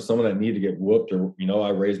anytime there was someone that needed to get whooped, or, I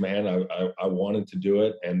raised my hand, I wanted to do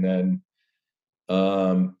it. And then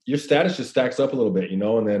your status just stacks up a little bit,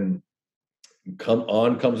 And then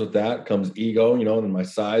comes with that comes ego, and then my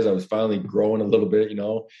size, I was finally growing a little bit,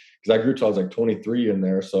 because I grew till I was like 23 in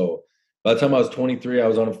there. So by the time I was 23, I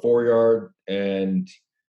was on a 4-yard, and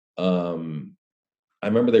I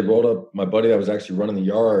remember they rolled up my buddy that was actually running the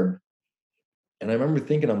yard, and I remember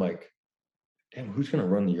thinking, I'm like, damn, who's gonna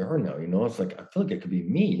run the yard now? It's like I feel like it could be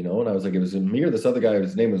me, And I was like, it was me or this other guy.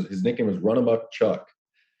 His nickname was Runamuck Chuck,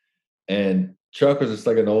 and Chuck was just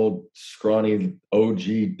like an old scrawny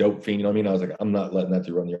OG dope fiend. I was like, I'm not letting that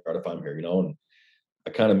dude run the yard if I'm here, And I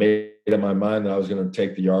kind of made up my mind that I was going to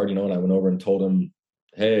take the yard, And I went over and told him,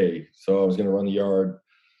 hey, so I was going to run the yard.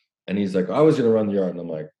 And he's like, I was going to run the yard. And I'm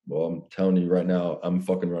like, well, I'm telling you right now, I'm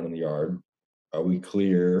fucking running the yard. Are we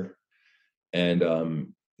clear? And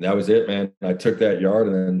that was it, man. I took that yard.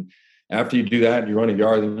 And then after you do that and you run a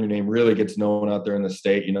yard, then your name really gets known out there in the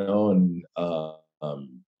state, And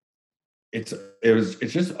it's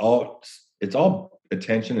all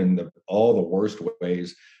attention in all the worst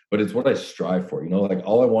ways, but it's what I strive for. Like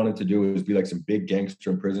all I wanted to do was be like some big gangster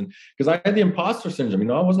in prison because I had the imposter syndrome.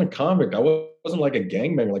 I wasn't a convict. I wasn't like a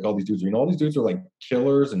gangbanger like all these dudes. All these dudes are like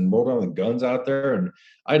killers and rolled around with guns out there, and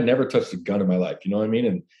I had never touched a gun in my life. You know what I mean?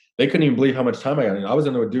 And they couldn't even believe how much time I got. I was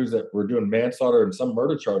in there with dudes that were doing manslaughter and some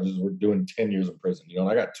murder charges were doing 10 years in prison. And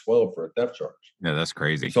I got 12 for a theft charge. Yeah, that's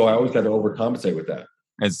crazy. So I always had to overcompensate with that.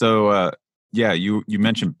 And so, yeah, you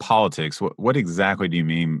mentioned politics. What exactly do you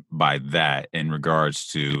mean by that in regards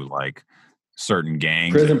to like certain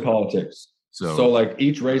gangs? Prison politics. So like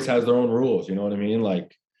each race has their own rules. You know what I mean?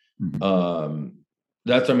 Like,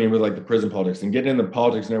 that's what I mean with like the prison politics and getting into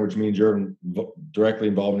politics now, which means you're directly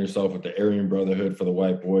involving yourself with the Aryan Brotherhood for the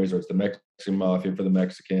white boys, or it's the Mexican Mafia for the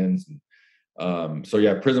Mexicans. And, so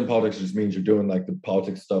yeah, prison politics just means you're doing like the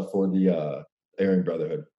politics stuff for the Aryan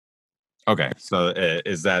Brotherhood. Okay, so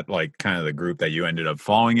is that like kind of the group that you ended up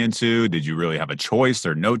falling into? Did you really have a choice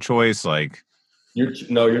or no choice? Like,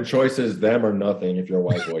 your choice is them or nothing if you're a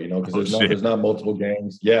white boy, because there's not multiple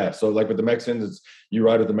gangs. Yeah, so like with the Mexicans, it's you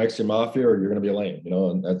ride with the Mexican Mafia or you're gonna be a lame,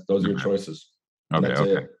 and those are your choices.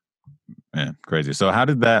 Okay. Yeah, crazy. So how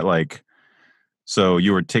did that so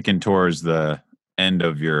you were ticking towards the end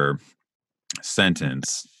of your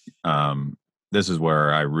sentence. This is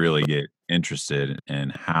where I really get interested in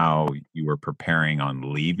how you were preparing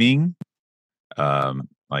on leaving.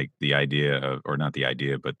 Like the idea of, or not the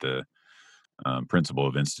idea, but the principle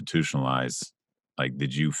of institutionalized. Like,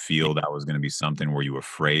 did you feel that was going to be something? Were you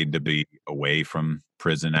afraid to be away from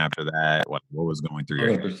prison after that? What was going through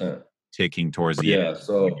your 100%. head, ticking towards the end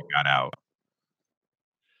when you got out?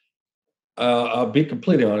 I'll be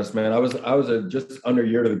completely honest, man. I was just under a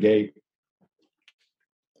year to the gate,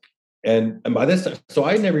 and by this time, so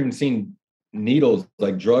I had never even seen needles,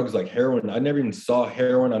 like drugs, like heroin. I never even saw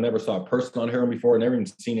heroin. I never saw a person on heroin before. I never even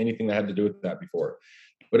seen anything that had to do with that before.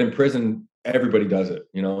 But in prison, everybody does it,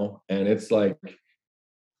 and it's like,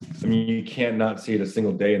 I mean, you can't not see it a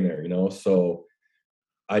single day in there, So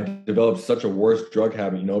I developed such a worse drug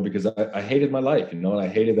habit, because I hated my life, and I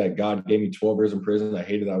hated that God gave me 12 years in prison. I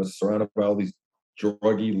hated that I was surrounded by all these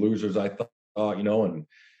druggy losers, I thought, and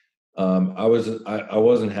I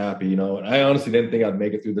wasn't happy, and I honestly didn't think I'd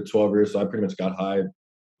make it through the 12 years. So I pretty much got high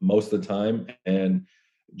most of the time, and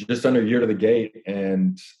just under a year to the gate.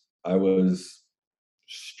 And I was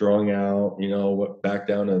strung out, back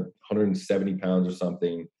down to 170 pounds or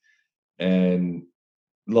something. And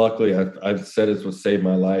luckily, I've said it's what saved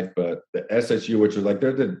my life, but the SSU, which are like,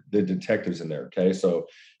 they're the detectives in there. Okay. So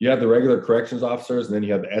you have the regular corrections officers, and then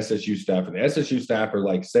you have the SSU staff. And the SSU staff are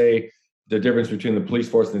like, say, the difference between the police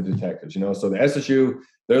force and the detectives, you know? So the SSU,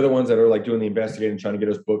 they're the ones that are like doing the investigating, trying to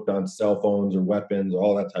get us booked on cell phones or weapons or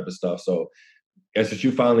all that type of stuff. So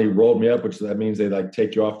SSU finally rolled me up, which that means they like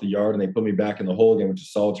take you off the yard and they put me back in the hole again, which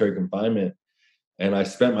is solitary confinement. And I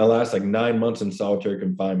spent my last like 9 months in solitary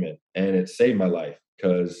confinement, and it saved my life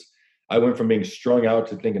because I went from being strung out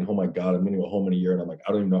to thinking, oh my God, I'm going to go home in a year. And I'm like,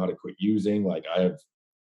 I don't even know how to quit using. Like, I have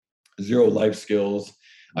zero life skills.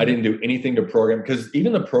 I didn't do anything to program, because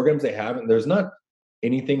even the programs they have, and there's not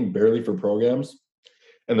anything barely for programs.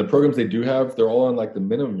 And the programs they do have, they're all on like the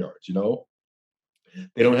minimum yards, you know?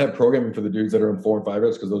 They don't have programming for the dudes that are in 4 and 5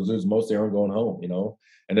 yards, because those dudes mostly aren't going home, you know?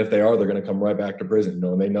 And if they are, they're going to come right back to prison, you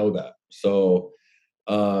know, and they know that. So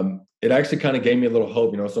it actually kind of gave me a little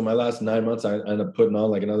hope, you know? So my last 9 months, I ended up putting on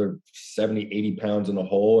like another 70, 80 pounds in the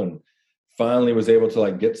hole, and finally was able to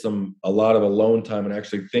like get a lot of alone time and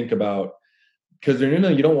actually think about, because you know,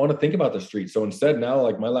 you don't want to think about the street. So instead now,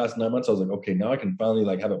 like my last 9 months, I was like, okay, now I can finally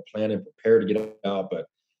like have a plan and prepare to get out. But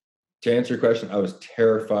to answer your question, I was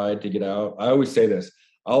terrified to get out. I always say this,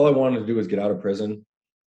 all I wanted to do was get out of prison.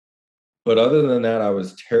 But other than that, I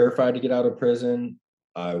was terrified to get out of prison.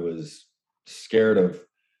 I was scared of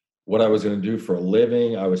what I was going to do for a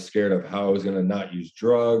living. I was scared of how I was going to not use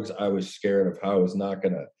drugs. I was scared of how I was not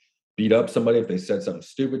going to beat up somebody if they said something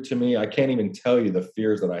stupid to me. I can't even tell you the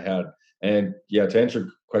fears that I had. And yeah, to answer your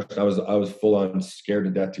question, I was full on scared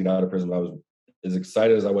to death to get out of prison. But I was as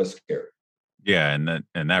excited as I was scared. Yeah,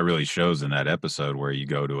 and that really shows in that episode where you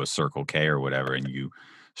go to a Circle K or whatever and you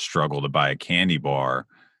struggle to buy a candy bar.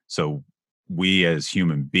 So we as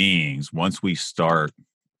human beings, once we start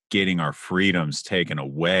getting our freedoms taken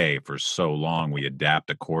away for so long, we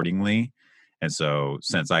adapt accordingly. And so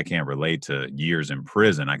since I can't relate to years in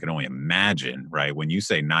prison, I can only imagine, right? When you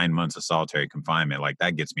say 9 months of solitary confinement, like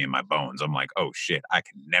that gets me in my bones. I'm like, oh shit, I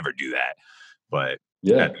can never do that. But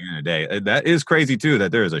Yeah. at the end of the day, that is crazy too,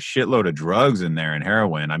 that there is a shitload of drugs in there and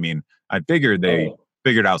heroin. I mean, I figured they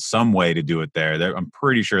figured out some way to do it there. I'm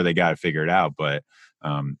pretty sure they got it figured out, but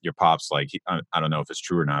your pop's like, I don't know if it's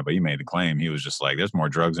true or not, but he made the claim. He was just like, there's more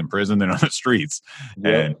drugs in prison than on the streets.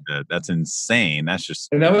 Yep. And that's insane. That's just.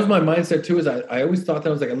 And that was my mindset too, is I always thought that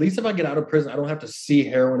I was like, at least if I get out of prison, I don't have to see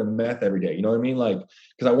heroin and meth every day. You know what I mean? Like,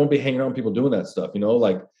 because I won't be hanging around people doing that stuff, you know,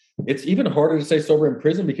 like it's even harder to stay sober in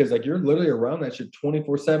prison because like you're literally around that shit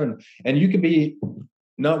 24/7, and you can be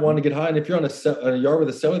not wanting to get high. And if you're on a yard with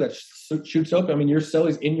a cellie that shoots up, I mean, your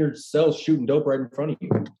cellie's in your cell shooting dope right in front of you.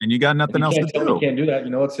 And you got nothing else to do. You can't do that.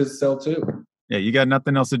 You know, it's his cell too. Yeah, you got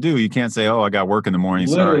nothing else to do. You can't say, oh, I got work in the morning.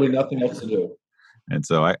 Literally nothing else to do. And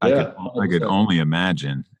so I could only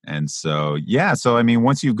imagine. And so, yeah. So, I mean,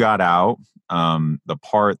 once you got out,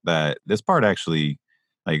 this part actually,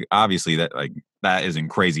 like, obviously that isn't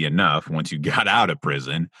crazy enough once you got out of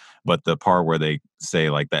prison, but the part where they say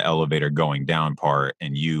like the elevator going down part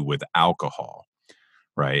and you with alcohol,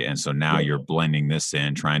 right? And so now you're blending this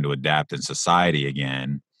in, trying to adapt in society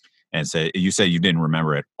again. And you said you didn't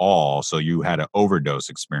remember it all. So you had an overdose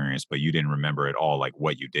experience, but you didn't remember it all, like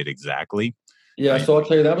what you did exactly. Yeah. So I'll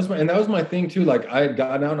tell you, that was my thing too. Like I had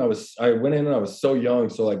gotten out and I went in and I was so young.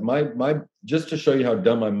 So like my just to show you how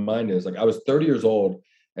dumb my mind is, like I was 30 years old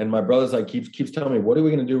and my brother's like keeps telling me, what are we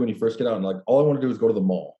going to do when you first get out? And like, all I want to do is go to the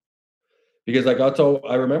mall. Because like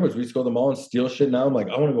I remember we used to go to the mall and steal shit. Now I'm like,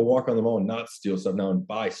 I want to go walk on the mall and not steal stuff now and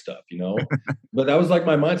buy stuff, you know? But that was like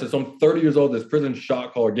my mindset. So I'm 30 years old, this prison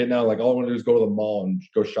shot caller getting out, like all I want to do is go to the mall and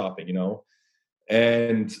go shopping, you know?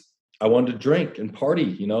 And I wanted to drink and party,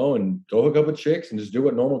 you know, and go hook up with chicks and just do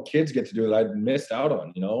what normal kids get to do that I'd missed out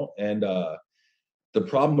on, you know? And the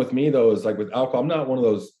problem with me though is like with alcohol, I'm not one of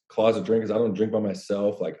those closet drinkers. I don't drink by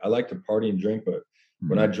myself. Like I like to party and drink, but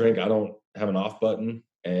when I drink, I don't have an off button.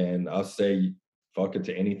 And I'll say fuck it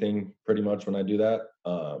to anything pretty much when I do that.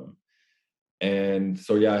 And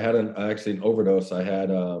so, yeah, I had actually an overdose. I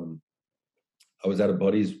was at a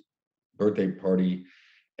buddy's birthday party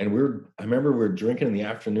and I remember we were drinking in the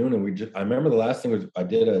afternoon and I remember the last thing was I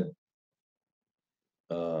did a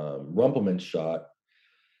Rumpelman shot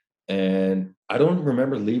and I don't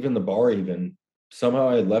remember leaving the bar even. Somehow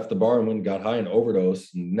I left the bar and went and got high and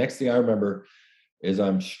overdosed. And next thing I remember is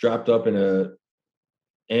I'm strapped up in a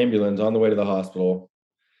ambulance on the way to the hospital,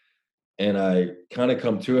 and I kind of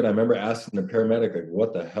come to it. I remember asking the paramedic, like,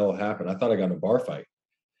 what the hell happened? I thought I got in a bar fight.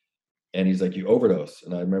 And he's like, you overdosed.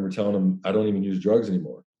 And I remember telling him I don't even use drugs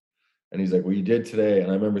anymore. And he's like, well, you did today. And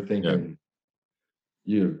I remember thinking,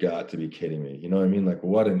 you've got to be kidding me. You know what I mean? Like,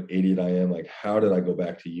 what an idiot I am. Like, how did I go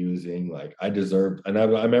back to using? Like, I deserved, and I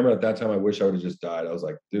remember at that time, I wish I would have just died. I was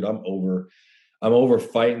like, dude, I'm over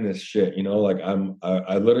fighting this shit. You know, like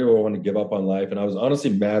I literally want to give up on life. And I was honestly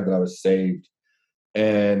mad that I was saved.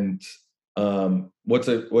 And what's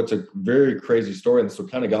a very crazy story, and this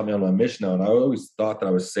what kind of got me on my mission now. And I always thought that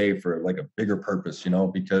I was saved for like a bigger purpose, you know,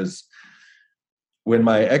 because when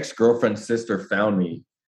my ex-girlfriend's sister found me,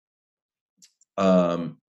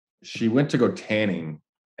 she went to go tanning,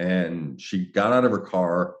 and she got out of her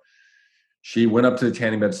car. She went up to the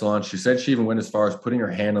tanning bed salon. She said she even went as far as putting her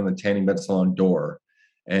hand on the tanning bed salon door.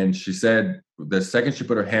 And she said the second she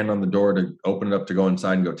put her hand on the door to open it up to go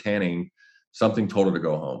inside and go tanning, something told her to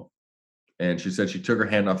go home. And she said she took her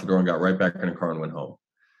hand off the door and got right back in her car and went home.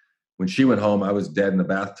 When she went home, I was dead in the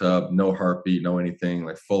bathtub, no heartbeat, no anything,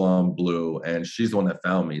 like full on blue. And she's the one that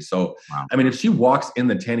found me. So, wow. I mean, if she walks in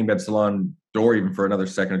the tanning bed salon door even for another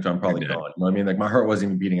second or two, I'm probably gone. You know what I mean? Like, my heart wasn't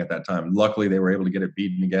even beating at that time. Luckily, they were able to get it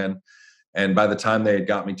beating again. And by the time they had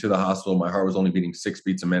got me to the hospital, my heart was only beating 6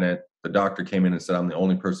 beats a minute. The doctor came in and said, I'm the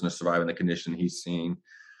only person to survive in the condition he's seeing.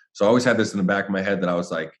 So I always had this in the back of my head that I was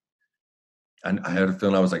like, and I had a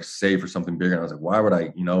feeling I was like saved for something bigger. And I was like, why would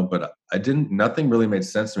I, you know, but nothing really made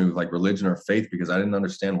sense to me with like religion or faith, because I didn't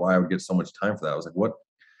understand why I would get so much time for that. I was like, what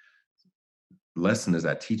lesson is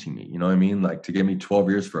that teaching me? You know what I mean? Like, to give me 12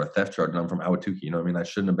 years for a theft charge, and I'm from Ahwatukee, you know what I mean? I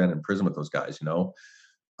shouldn't have been in prison with those guys, you know?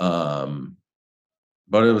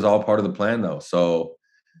 But it was all part of the plan though. So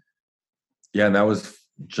yeah, and that was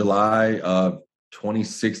July of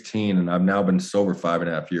 2016. And I've now been sober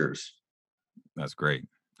 5.5 years. That's great.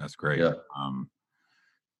 That's great. Yeah.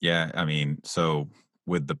 Yeah. I mean, so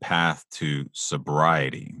with the path to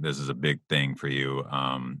sobriety, this is a big thing for you.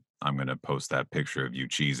 I'm going to post that picture of you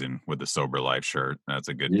cheesing with the Sober Life shirt. That's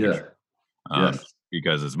a good picture. Yes.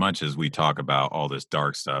 Because as much as we talk about all this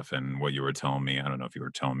dark stuff and what you were telling me, I don't know if you were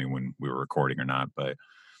telling me when we were recording or not, but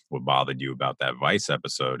what bothered you about that Vice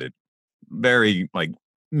episode, it very like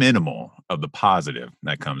minimal of the positive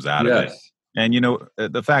that comes out of it. And, you know,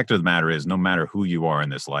 the fact of the matter is, no matter who you are in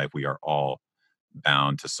this life, we are all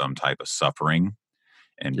bound to some type of suffering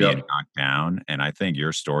and being knocked down. And I think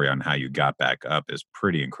your story on how you got back up is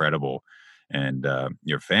pretty incredible. And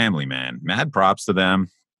your family, man, mad props to them.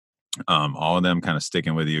 All of them kind of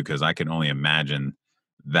sticking with you, because I can only imagine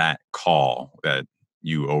that call that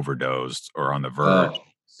you overdosed or on the verge.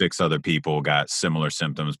 6 other people got similar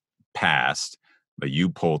symptoms, passed, but you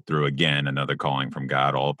pulled through again, another calling from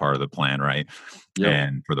God, all part of the plan, right? Yep.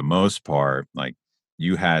 And for the most part, like,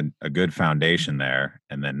 you had a good foundation there,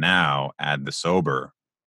 and then now add the sober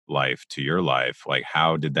life to your life. Like,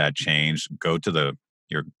 how did that change? Go to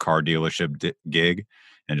your car dealership gig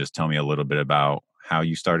and just tell me a little bit about how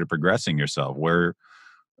you started progressing yourself. Where,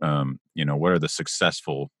 you know, what are the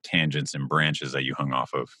successful tangents and branches that you hung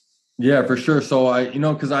off of? Yeah, for sure. So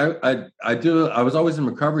because I was always in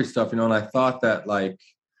recovery stuff, you know, and I thought that, like,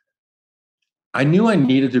 I knew I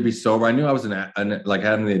needed to be sober. I knew I was like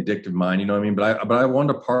having the addictive mind, you know what I mean? But I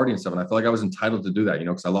wanted to party and stuff, and I felt like I was entitled to do that, you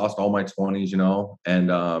know, because I lost all my 20s, you know,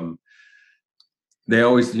 and they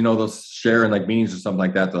always, you know, they'll share in like meetings or something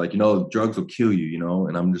like that. They're like, you know, drugs will kill you, you know,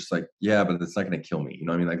 and I'm just like, yeah, but it's not going to kill me, you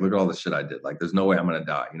know what I mean? Like, look at all the shit I did. Like, there's no way I'm going to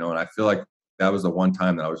die, you know. And I feel like that was the one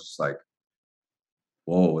time that I was just like,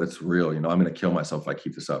 whoa, it's real, you know, I'm going to kill myself if I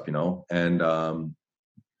keep this up, you know. And I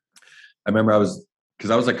remember I was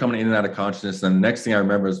like coming in and out of consciousness. And the next thing I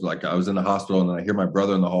remember is like I was in the hospital, and then I hear my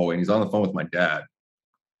brother in the hallway, and he's on the phone with my dad.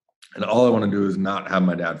 And all I want to do is not have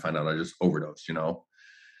my dad find out I just overdosed, you know.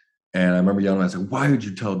 And I remember yelling, I said, why would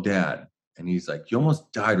you tell Dad? And he's like, you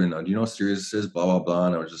almost died right now. Do you know how serious this is? Blah, blah, blah.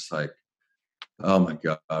 And I was just like, oh my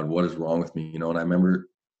God, what is wrong with me? You know, and I remember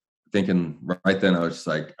thinking right then, I was just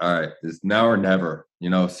like, all right, it's now or never, you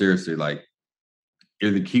know, seriously, like,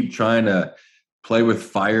 either keep trying to play with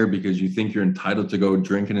fire because you think you're entitled to go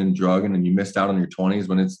drinking and drugging and you missed out on your 20s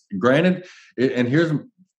when it's granted.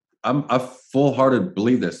 I full-hearted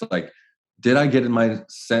believe this. Like, did I get in my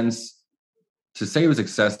sense? To say it was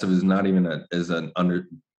excessive is not even an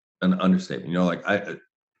understatement. You know, like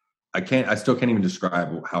I still can't even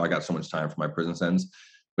describe how I got so much time for my prison sentence.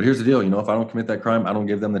 But here's the deal, you know, if I don't commit that crime, I don't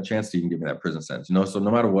give them the chance to even give me that prison sentence, you know. So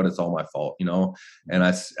no matter what, it's all my fault, you know. And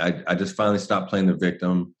I just finally stopped playing the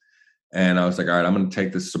victim, and I was like, all right, I'm going to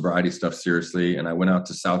take this sobriety stuff seriously. And I went out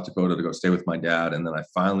to South Dakota to go stay with my dad, and then I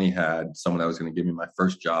finally had someone that was going to give me my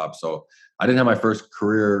first job. So I didn't have my first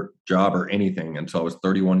career job or anything until I was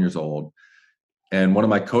 31 years old. And one of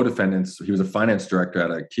my co-defendants, he was a finance director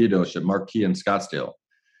at a Kia dealership, Mark Kia in Scottsdale.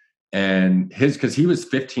 And because he was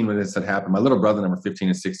 15 when this had happened. My little brother and I were 15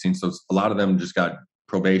 and 16. So a lot of them just got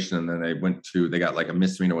probation, and then they got like a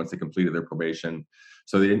misdemeanor once they completed their probation.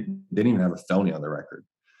 So they didn't even have a felony on their record.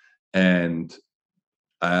 And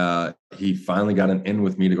he finally got an in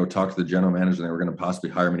with me to go talk to the general manager, and they were going to possibly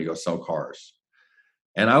hire me to go sell cars.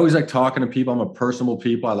 And I always like talking to people. I'm a personable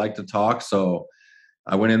people. I like to talk. So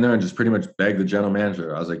I went in there and just pretty much begged the general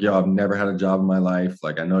manager. I was like, yo, I've never had a job in my life.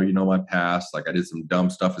 Like, I know you know my past. Like, I did some dumb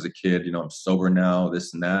stuff as a kid. You know, I'm sober now,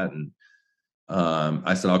 this and that. And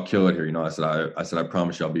I said, I'll kill it here. You know, I said, I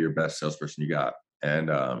promise you I'll be your best salesperson you got. And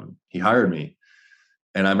he hired me.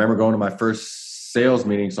 And I remember going to my first sales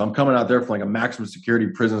meeting. So I'm coming out there for like a maximum security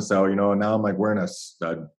prison cell, you know, and now I'm like wearing a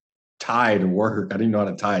tie to work. I didn't know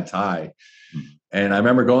how to tie a tie. And I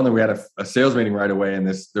remember going there, we had a sales meeting right away. And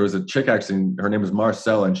there was a chick, actually, her name was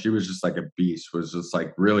Marcella, and she was just like a beast, was just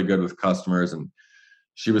like really good with customers. And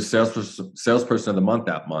she was salesperson of the month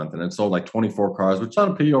that month. And it sold like 24 cars, which ought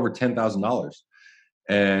to pay you over $10,000.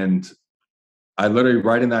 And I literally,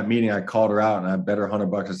 right in that meeting, I called her out and I bet her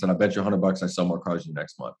 $100. I said, I bet you $100 I sell more cars than you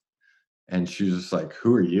next month. And she was just like,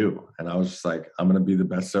 who are you? And I was just like, I'm going to be the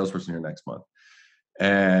best salesperson here next month.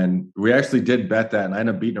 And we actually did bet that. And I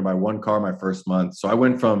ended up beating her by one car my first month. So I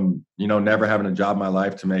went from, you know, never having a job in my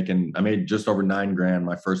life to I made just over $9,000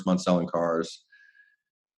 my first month selling cars,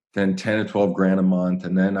 then 10 to 12 grand a month.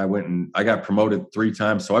 And then I got promoted 3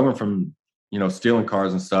 times. So I went from, you know, stealing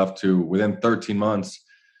cars and stuff to within 13 months,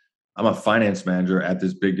 I'm a finance manager at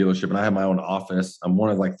this big dealership, and I have my own office. I'm one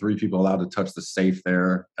of like 3 people allowed to touch the safe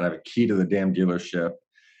there, and I have a key to the damn dealership.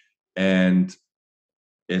 And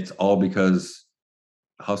it's all because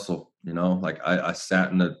hustle, you know, like I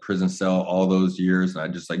sat in the prison cell all those years, and I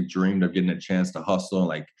just like dreamed of getting a chance to hustle and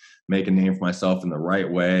like make a name for myself in the right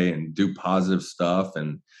way and do positive stuff.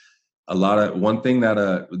 And one thing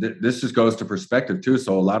that this just goes to perspective too.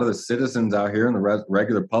 So a lot of the citizens out here in the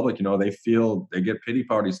regular public, you know, they get pity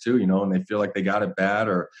parties too, you know, and they feel like they got it bad,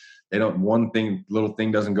 or they don't, little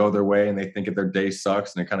thing doesn't go their way, and they think that their day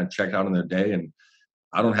sucks, and they kind of check out on their day. And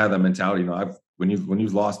I don't have that mentality. You know, when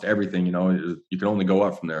you've lost everything, you know, you can only go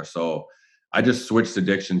up from there. So I just switched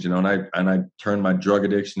addictions, you know, and I turned my drug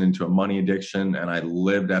addiction into a money addiction, and I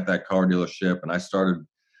lived at that car dealership, and I started,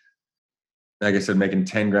 like I said, making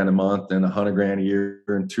 10 grand a month and 100 grand a year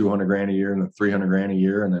and 200 grand a year and 300 grand a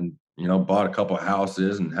year. And then, you know, bought a couple of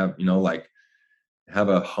houses and have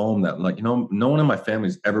a home that, like, you know, no one in my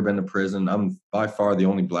family's ever been to prison. I'm by far the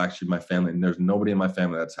only black sheep in my family. And there's nobody in my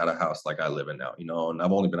family that's had a house like I live in now, you know, and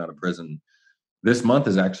I've only been out of prison. This month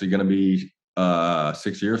is actually going to be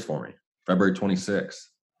 6 years for me, February 26th.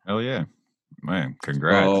 Hell yeah. Man,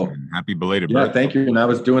 congrats. And happy belated birthday. Yeah, thank you. And I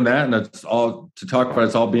was doing that, and it's all to talk about.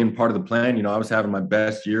 It's all being part of the plan. You know, I was having my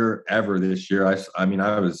best year ever this year. We're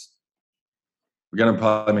going to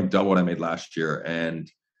probably make double what I made last year.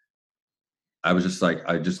 And I was just like,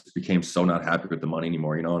 I just became so not happy with the money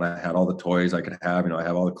anymore, you know, and I had all the toys I could have, you know, I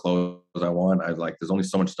have all the clothes I want. I was like, there's only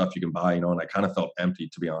so much stuff you can buy, you know, and I kind of felt empty,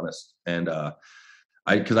 to be honest. And,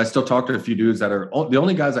 because I still talk to a few dudes that are the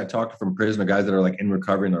only guys I talk to from prison are guys that are like in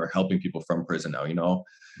recovery and are helping people from prison now, you know.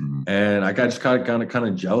 Mm-hmm. And I got just kind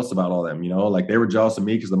of jealous about all them, you know, like they were jealous of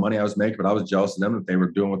me because the money I was making, but I was jealous of them that they were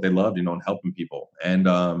doing what they loved, you know, and helping people. And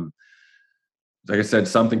like I said,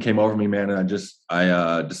 something came over me, man, and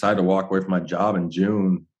I decided to walk away from my job in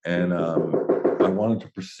June, and I wanted to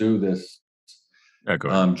pursue this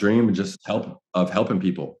dream and just helping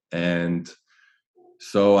people. And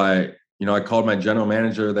so I called my general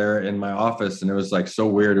manager there in my office, and it was like so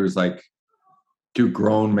weird. It was like, dude,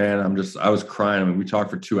 grown man. I was crying. I mean, we talked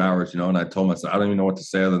for 2 hours, you know, and I told him, I said, I don't even know what to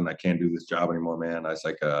say other than I can't do this job anymore, man. I was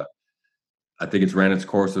like, I think it's ran its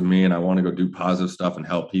course with me, and I want to go do positive stuff and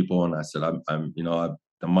help people. And I said,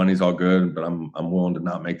 the money's all good, but I'm willing to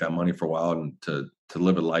not make that money for a while and to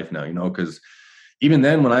live a life now, you know, because even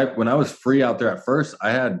then when I was free out there at first,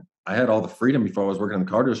 I had all the freedom before I was working in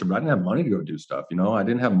the car dealership, but I didn't have money to go do stuff. You know, I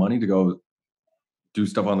didn't have money to go do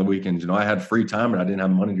stuff on the weekends. You know, I had free time, but I didn't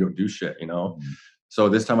have money to go do shit, you know? Mm-hmm. So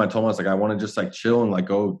this time I told him, I was like, I want to just like chill and like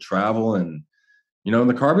go travel. And, you know, and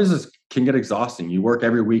the car business can get exhausting. You work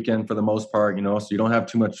every weekend for the most part, you know, so you don't have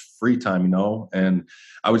too much free time, you know? And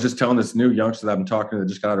I was just telling this new youngster that I've been talking to that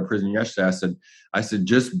just got out of prison yesterday, I said,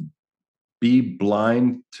 just be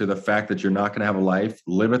blind to the fact that you're not going to have a life,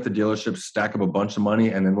 live at the dealership, stack up a bunch of money.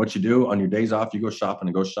 And then what you do on your days off, you go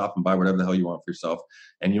shopping and buy whatever the hell you want for yourself.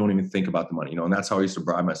 And you don't even think about the money, you know? And that's how I used to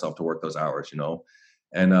bribe myself to work those hours, you know?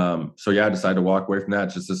 And so, yeah, I decided to walk away from that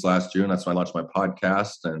just this last June. That's when I launched my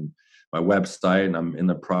podcast and my website. And I'm in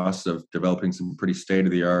the process of developing some pretty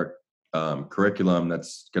state-of-the-art curriculum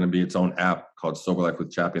that's going to be its own app called Sober Life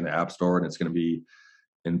with Chappy in the App Store. And it's going to be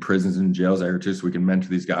in prisons and jails there too, so we can mentor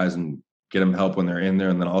these guys and get them help when they're in there,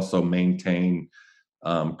 and then also maintain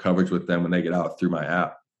coverage with them when they get out through my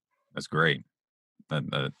app. That's great.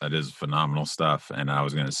 That is phenomenal stuff. And I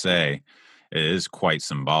was going to say, it is quite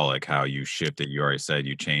symbolic how you shifted. You already said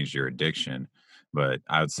you changed your addiction, but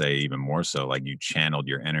I would say even more so, like you channeled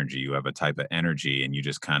your energy. You have a type of energy and you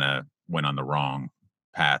just kind of went on the wrong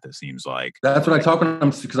path, it seems like. That's what I talk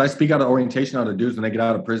about, because I speak out of orientation out of dudes when they get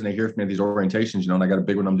out of prison. They hear from me at these orientations, and I got a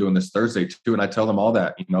big one I'm doing this Thursday too. And I tell them all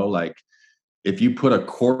that, like if you put a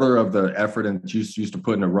quarter of the effort and you used to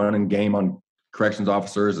put in a running game on corrections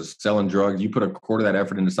officers or selling drugs, you put a quarter of that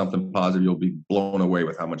effort into something positive, you'll be blown away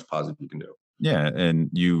with how much positive you can do. Yeah. And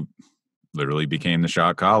you literally became the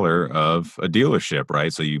shot caller of a dealership,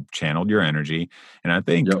 right? So you channeled your energy. And I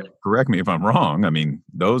think, correct me if I'm wrong, I mean,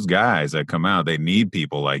 those guys that come out, they need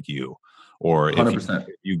people like you. Or 100%.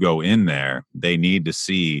 if you go in there, they need to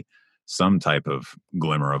see some type of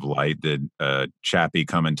glimmer of light. Did Chappy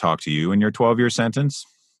come and talk to you in your 12-year sentence?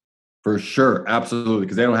 For sure. Absolutely.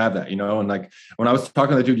 Because they don't have that, and like when I was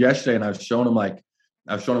talking to the dude yesterday and I was showing him my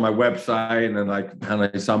website, and then like kind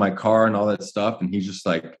of saw my car and all that stuff. And he's just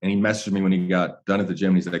like, and he messaged me when he got done at the gym.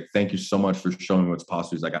 And he's like, thank you so much for showing me what's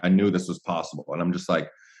possible. He's like, I knew this was possible. And I'm just like,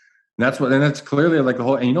 and that's clearly like the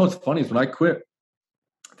whole, and what's funny is when I quit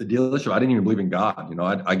the dealership, I didn't even believe in God.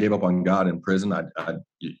 I gave up on God in prison.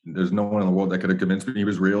 There's no one in the world that could have convinced me he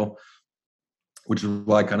was real, which is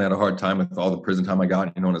why I kind of had a hard time with all the prison time I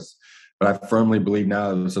got, but I firmly believe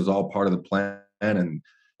now this is all part of the plan. And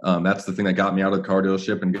that's the thing that got me out of the car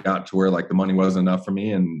dealership and got to where like the money wasn't enough for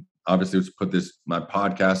me. And obviously it's put my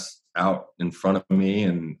podcast out in front of me.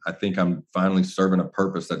 And I think I'm finally serving a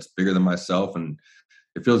purpose that's bigger than myself. And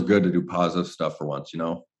it feels good to do positive stuff for once,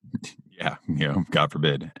 Yeah. God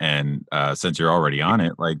forbid. And since you're already on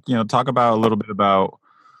it, like, talk about a little bit about,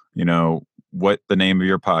 what the name of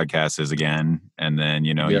your podcast is again. And then,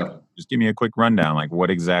 you just give me a quick rundown. Like, what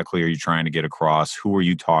exactly are you trying to get across? Who are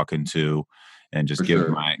you talking to? And just give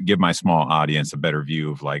my small audience a better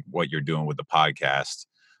view of like what you're doing with the podcast.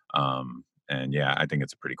 And yeah, I think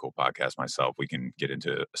it's a pretty cool podcast myself. We can get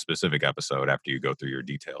into a specific episode after you go through your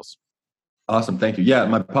details. Awesome. Thank you. Yeah.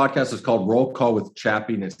 My podcast is called Roll Call with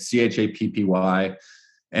Chappy, and it's CHAPPY.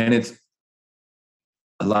 And it's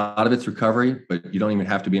a lot of it's recovery, but you don't even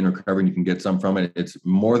have to be in recovery and you can get some from it. It's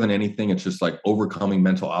more than anything. It's just like overcoming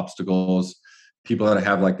mental obstacles, people that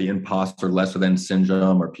have like the imposter lesser than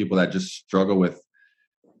syndrome, or people that just struggle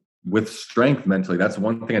with strength mentally. That's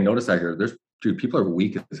one thing I noticed out here. People are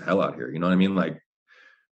weak as hell out here. You know what I mean? Like,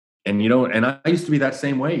 and and I used to be that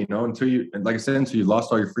same way, until you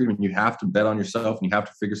lost all your freedom. You have to bet on yourself and you have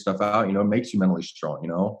to figure stuff out, it makes you mentally strong,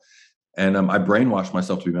 and I brainwashed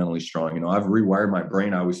myself to be mentally strong. I've rewired my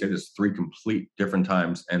brain. I always say this 3 complete different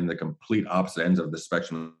times, and the complete opposite ends of the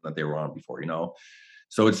spectrum that they were on before,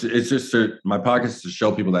 So it's just my podcast is to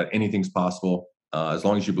show people that anything's possible as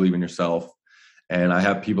long as you believe in yourself. And I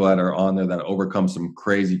have people that are on there that overcome some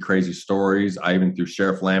crazy, crazy stories. I even threw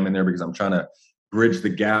Sheriff Lamb in there because I'm trying to bridge the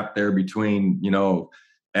gap there between,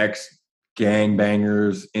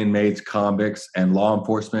 ex-gangbangers, inmates, convicts, and law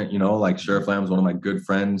enforcement. Like Sheriff Lamb is one of my good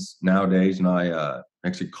friends nowadays. I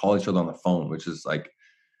actually call each other on the phone, which is like,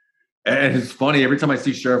 and it's funny. Every time I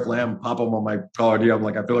see Sheriff Lamb pop up on my caller ID, I'm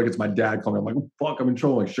like, I feel like it's my dad calling me. I'm like, oh, fuck, I'm in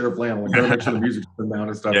trouble. Like Sheriff Lamb. I'm like, gotta make sure the music's turned down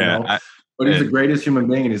and stuff, But he's the greatest human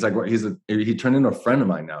being, and he's like, he turned into a friend of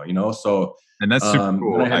mine now, So, and that's super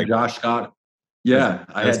cool. I had Josh Scott. Yeah,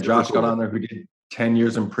 I had Josh Scott on there who did 10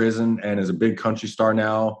 years in prison and is a big country star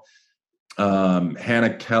now.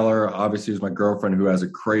 Hannah Keller, obviously, is my girlfriend who has a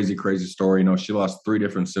crazy, crazy story. She lost 3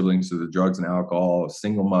 different siblings to the drugs and alcohol, a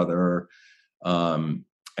single mother.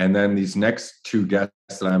 And then these next 2 guests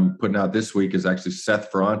that I'm putting out this week is actually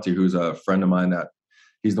Seth Ferranti, who's a friend of mine that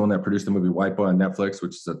he's the one that produced the movie White Boy on Netflix,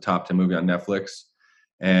 which is a top 10 movie on Netflix.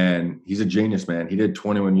 And he's a genius, man. He did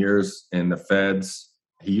 21 years in the feds.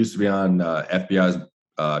 He used to be on FBI's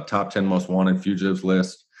top 10 most wanted fugitives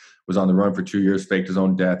list, was on the run for 2 years, faked his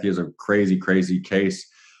own death. He has a crazy, crazy case.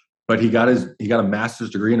 But he got a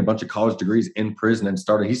master's degree and a bunch of college degrees in prison and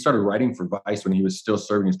he started writing for Vice when he was still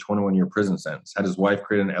serving his 21-year prison sentence. Had his wife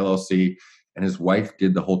create an LLC, and his wife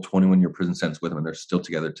did the whole 21-year prison sentence with him, and they're still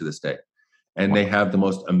together to this day. And they have the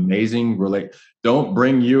most amazing Don't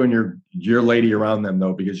bring you and your lady around them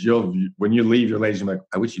though, because when you leave your lady, you're like,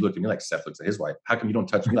 I wish you looked at me like Seth looks at his wife. How come you don't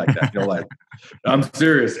touch me like that? Like, I'm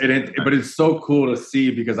serious. But it's so cool to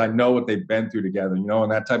see because I know what they've been through together,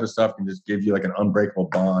 and that type of stuff can just give you like an unbreakable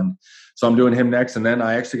bond. So I'm doing him next. And then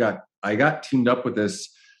I got teamed up with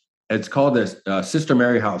this. It's called this Sister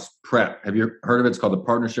Mary House Prep. Have you heard of it? It's called the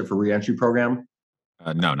Partnership for Reentry Program.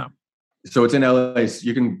 No. So it's in LA. So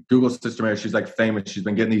you can Google Sister Mary. She's like famous. She's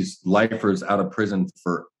been getting these lifers out of prison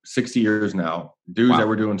for 60 years now. Dudes that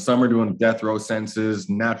were doing, some are doing death row sentences,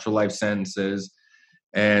 natural life sentences.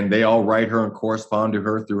 And they all write her and correspond to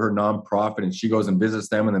her through her nonprofit. And she goes and visits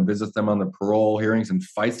them and then visits them on the parole hearings and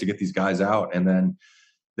fights to get these guys out. And then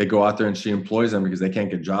they go out there and she employs them because they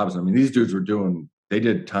can't get jobs. I mean, these dudes they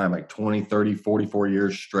did time like 20, 30, 44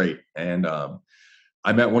 years straight. And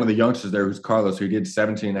I met one of the youngsters there who's Carlos, who did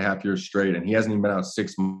 17 and a half years straight. And he hasn't even been out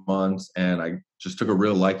 6 months. And I just took a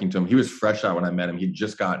real liking to him. He was fresh out when I met him. He'd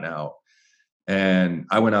just gotten out. And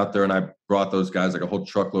I went out there and I brought those guys like a whole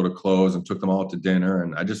truckload of clothes and took them all to dinner.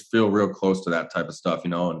 And I just feel real close to that type of stuff,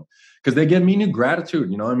 and because they give me new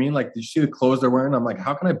gratitude, you know what I mean? Like, you see the clothes they're wearing. I'm like,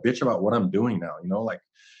 how can I bitch about what I'm doing now? Like,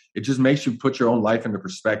 it just makes you put your own life into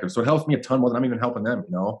perspective. So it helps me a ton more than I'm even helping them,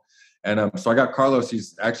 And so I got Carlos.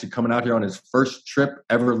 He's actually coming out here on his first trip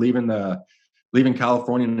ever leaving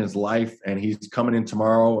California in his life. And he's coming in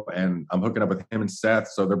tomorrow and I'm hooking up with him and Seth.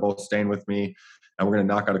 So they're both staying with me. And we're going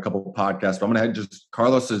to knock out a couple of podcasts. But I'm going to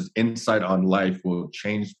Carlos's insight on life will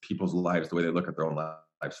change people's lives the way they look at their own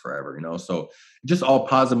lives forever, So just all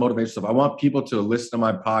positive motivation stuff. I want people to listen to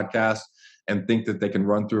my podcast and think that they can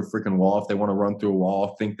run through a freaking wall. If they want to run through a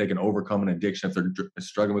wall, think they can overcome an addiction. If they're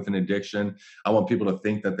struggling with an addiction, I want people to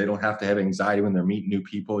think that they don't have to have anxiety when they're meeting new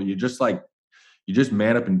people. You just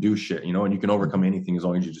man up and do shit, and you can overcome anything as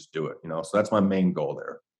long as you just do it, So that's my main goal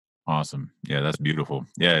there. Awesome. Yeah, that's beautiful.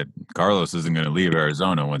 Yeah, Carlos isn't going to leave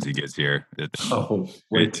Arizona once he gets here.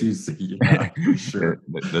 Wait till you see. Yeah, for sure.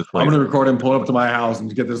 I'm going to record him, pull up to my house,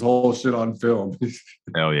 and get this whole shit on film.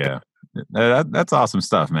 Hell yeah. That's awesome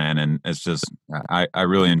stuff, man. And it's just, I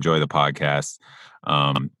really enjoy the podcast.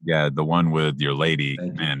 Yeah, the one with your lady,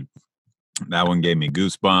 man, that one gave me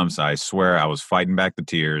goosebumps. I swear I was fighting back the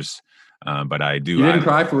tears. But I do. You didn't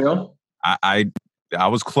cry for real? I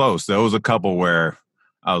was close. There was a couple where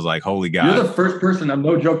I was like, holy God. You're the first person, I'm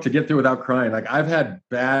no joke, to get through without crying. Like, I've had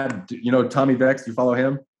bad, Tommy Vex, you follow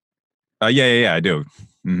him? Yeah, I do.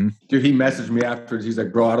 Mm-hmm. Dude, he messaged me afterwards. He's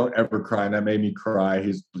like, bro, I don't ever cry. And that made me cry.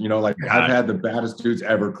 He's, I've had the baddest dudes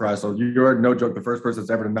ever cry. So you're no joke, the first person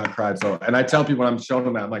that's ever not cried. So, and I tell people when I'm showing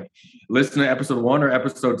them that, I'm like, listen to episode 1 or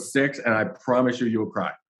episode 6, and I promise you will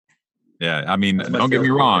cry. Yeah, I mean, don't get me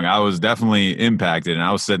wrong. I was definitely impacted, and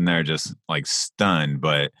I was sitting there just like stunned.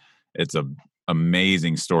 But it's a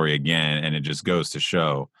amazing story again, and it just goes to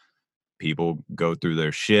show people go through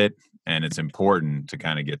their shit, and it's important to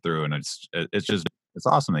kind of get through. And it's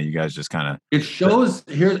awesome that you guys just kind of it shows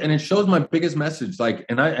my biggest message. Like,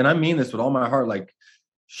 and I mean this with all my heart. Like,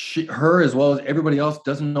 her as well as everybody else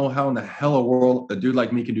doesn't know how in the hell a world a dude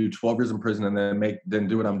like me can do 12 years in prison and then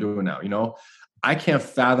do what I'm doing now. I can't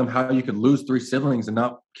fathom how you could lose 3 siblings and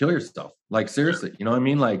not kill yourself. Like, seriously, you know what I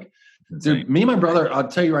mean? Like, dude, me and my brother, I'll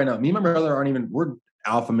tell you right now, me and my brother we're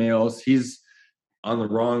alpha males. He's on the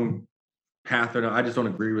wrong path. I just don't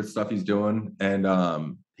agree with stuff he's doing.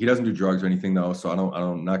 And he doesn't do drugs or anything though. So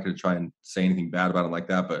I'm not going to try and say anything bad about him like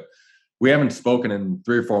that. But we haven't spoken in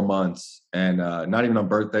 3 or 4 months, and not even on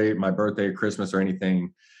my birthday, Christmas or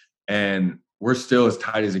anything. And we're still as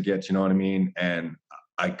tight as it gets. You know what I mean? And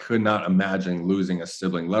I could not imagine losing a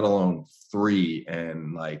sibling, let alone 3.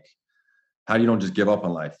 And like, how do you don't just give up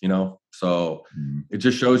on life, So it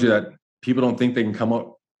just shows you that people don't think they can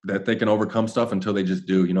that they can overcome stuff until they just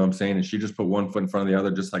do, you know what I'm saying? And she just put one foot in front of the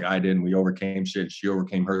other, just like I did. And we overcame shit. She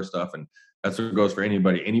overcame her stuff. And that's what goes for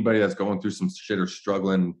anybody that's going through some shit or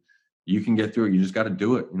struggling. You can get through it. You just got to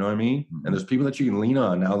do it. You know what I mean? Mm-hmm. And there's people that you can lean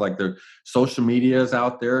on now. Like, their social media is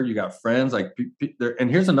out there. You got friends. Like, and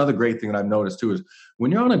here's another great thing that I've noticed too is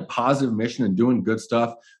when you're on a positive mission and doing good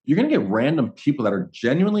stuff, you're going to get random people that are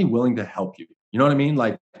genuinely willing to help you. You know what I mean?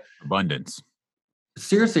 Like, abundance.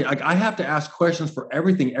 Seriously, like, I have to ask questions for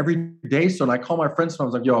everything every day. So when I call my friends, I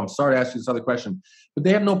was like, yo, I'm sorry to ask you this other question. But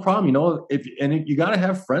they have no problem, you got to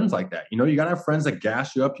have friends like that. You got to have friends that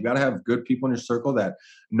gas you up. You got to have good people in your circle that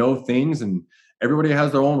know things, and everybody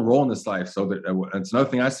has their own role in this life. So it's another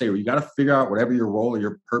thing I say, where you got to figure out whatever your role or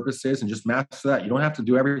your purpose is and just master that. You don't have to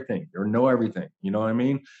do everything or know everything. You know what I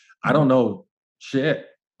mean? Mm-hmm. I don't know shit.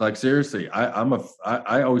 Like, seriously, I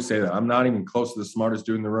always say that I'm not even close to the smartest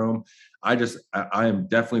dude in the room. I am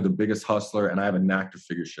definitely the biggest hustler, and I have a knack to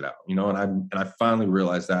figure shit out, and I finally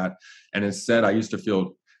realized that. And instead, I used to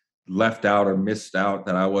feel left out or missed out,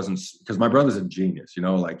 that I wasn't, because my brother's a genius,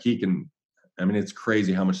 like it's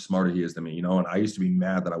crazy how much smarter he is than me, and I used to be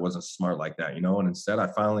mad that I wasn't smart like that, and instead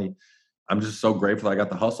I'm just so grateful I got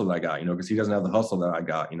the hustle that I got, because he doesn't have the hustle that I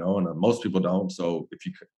got, and most people don't. So if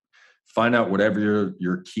you could find out whatever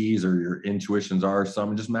your keys or your intuitions are, just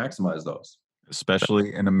maximize those.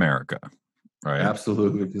 Especially in America. Right.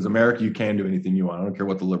 Absolutely. Because America, you can do anything you want. I don't care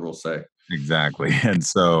what the liberals say. Exactly. And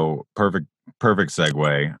so perfect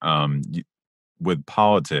segue. With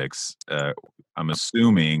politics, I'm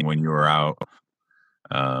assuming when you were out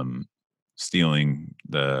um, stealing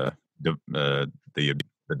the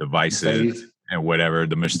devices Mercedes. and whatever,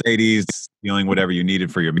 the Mercedes, stealing whatever you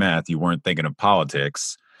needed for your meth, you weren't thinking of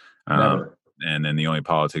politics. Never. And then the only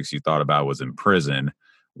politics you thought about was in prison.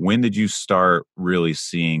 When did you start really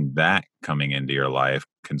seeing that coming into your life,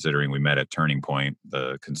 considering we met at Turning Point,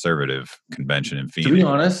 the conservative convention in Phoenix? To be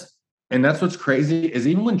honest, and that's what's crazy, is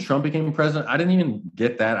even when Trump became president, I didn't even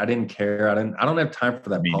get that. I didn't care. I don't have time for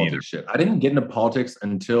that Me politics shit. I didn't get into politics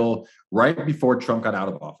until right before Trump got out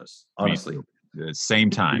of office, honestly. The same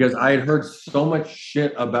time. Because I had heard so much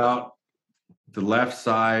shit about the left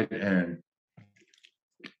side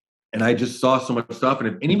and I just saw so much stuff. And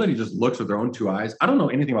if anybody just looks with their own two eyes, I don't know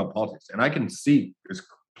anything about politics. And I can see as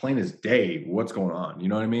plain as day what's going on. You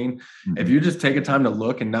know what I mean? Mm-hmm. If you just take a time to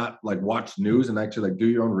look and not like watch news and actually like do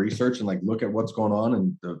your own research and like look at what's going on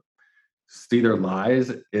and see their lies,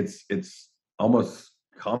 it's almost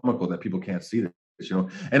comical that people can't see this, you know?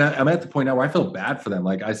 And I'm at the point now where I feel bad for them.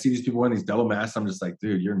 Like I see these people wearing these double masks. I'm just like,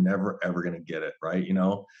 dude, you're never, ever going to get it. Right. You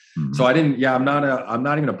know? Mm-hmm. So I'm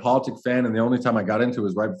not even a politic fan. And the only time I got into it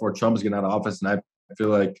was right before Trump was getting out of office. And I feel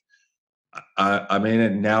like I'm in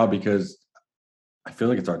it now because I feel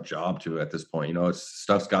like it's our job to at this point. You know,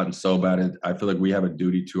 stuff's gotten so bad. I feel like we have a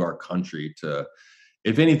duty to our country to,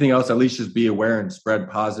 if anything else, at least just be aware and spread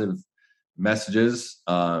positive messages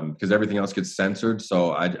because everything else gets censored.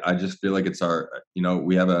 So I just feel like it's our, you know,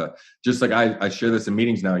 we have just like I share this in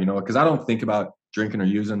meetings now, you know, because I don't think about drinking or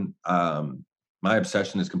using. My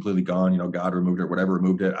obsession is completely gone. You know, God removed it, whatever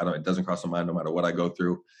removed it. It doesn't cross my mind no matter what I go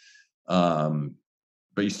through.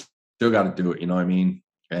 But you still got to do it. You know what I mean?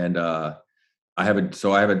 And I have it.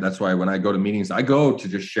 That's why when I go to meetings, I go to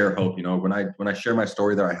just share hope. You know, when I share my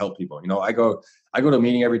story there, I help people. You know, I go to a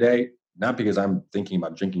meeting every day, not because I'm thinking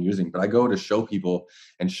about drinking, using, but I go to show people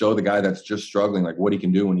and show the guy that's just struggling, like what he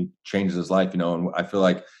can do when he changes his life, you know. And I feel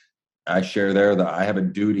like I share there that I have a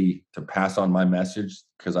duty to pass on my message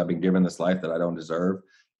because I've been given this life that I don't deserve.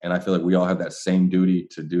 And I feel like we all have that same duty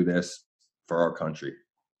to do this for our country.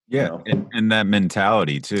 Yeah. You know? And that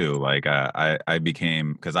mentality too. Like I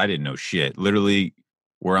became, because I didn't know shit. Literally,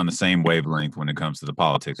 we're on the same wavelength when it comes to the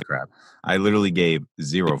politics crap. I literally gave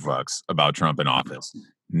 0 fucks about Trump in office.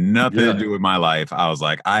 Nothing to do with my life. I was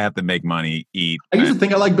like, I have to make money, eat. I used to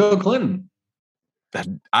think I liked Bill Clinton.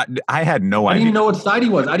 I had no idea. I didn't even know what side he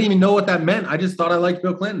was. I didn't even know what that meant. I just thought I liked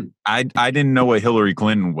Bill Clinton. I didn't know what Hillary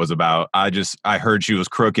Clinton was about. I heard she was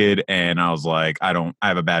crooked and I was like, I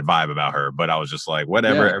have a bad vibe about her, but I was just like,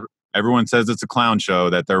 whatever. Yeah. Everyone says it's a clown show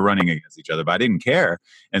that they're running against each other, but I didn't care.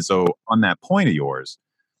 And so on that point of yours,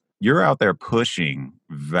 you're out there pushing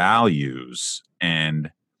values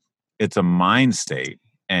and it's a mind state.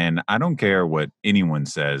 And I don't care what anyone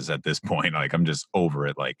says at this point. Like, I'm just over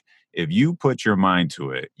it. Like, if you put your mind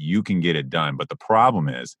to it, you can get it done. But the problem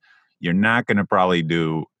is you're not going to probably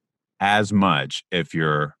do as much if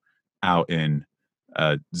you're out in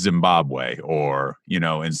Zimbabwe or, you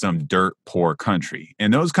know, in some dirt poor country.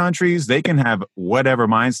 In those countries, they can have whatever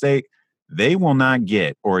mind state. They will not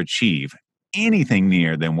get or achieve anything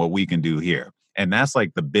near than what we can do here. And that's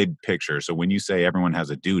like the big picture. So when you say everyone has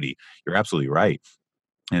a duty, you're absolutely right.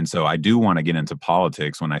 And so I do want to get into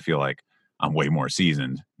politics when I feel like I'm way more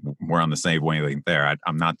seasoned. We're on the same wavelength there.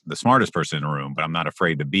 I'm not the smartest person in the room, but I'm not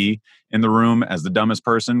afraid to be in the room as the dumbest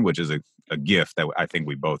person, which is a gift that I think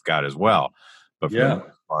we both got as well. But for the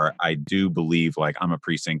most part, I do believe like I'm a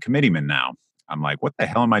precinct committeeman now. I'm like, what the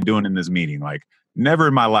hell am I doing in this meeting? Like, never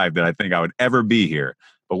in my life did I think I would ever be here.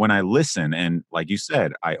 But when I listen and like you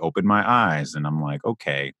said, I open my eyes and I'm like,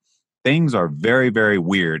 okay, things are very, very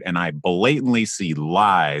weird. And I blatantly see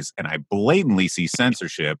lies and I blatantly see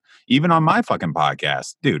censorship, even on my fucking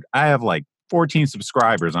podcast. Dude, I have like 14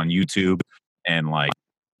 subscribers on YouTube and like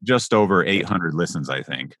just over 800 listens, I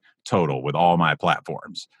think, total with all my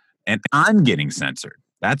platforms. And I'm getting censored.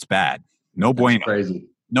 That's bad. No bueno. That's crazy.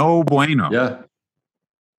 No bueno. Yeah.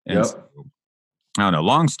 And so, I don't know.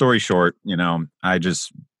 Long story short, you know, I'm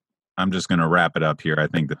just going to wrap it up here. I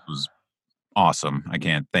think this was awesome. I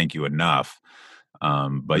can't thank you enough.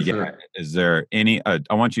 But yeah, is there any, I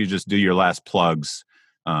want you to just do your last plugs,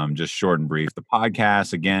 just short and brief. The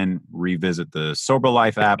podcast, again, revisit the Sober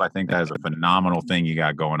Life app. I think that is a phenomenal thing you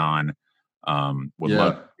got going on. Would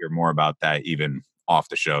love to hear more about that, even off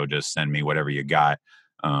the show. Just send me whatever you got,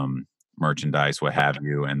 merchandise, what have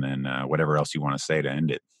you, and then whatever else you want to say to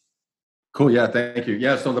end it. Cool. Yeah. Thank you.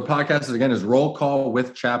 Yeah. So the podcast is Roll Call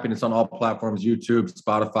with Chappy. It's on all platforms, YouTube,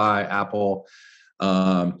 Spotify, Apple.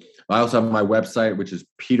 I also have my website, which is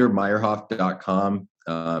petermeyerhoff.com,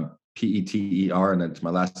 Peter. And then my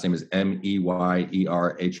last name is Meyerhoff.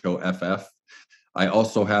 I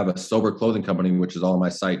also have a sober clothing company, which is all on my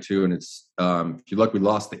site too. And it's, if you look, we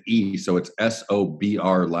lost the E. So it's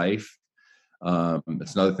SOBR Life.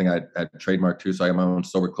 It's another thing I trademarked too. So I have my own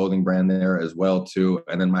sober clothing brand there as well too.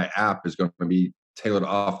 And then my app is going to be tailored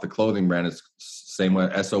off the clothing brand. It's same way,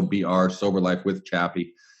 SOBR, Sober Life with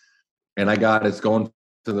Chappy. And it's going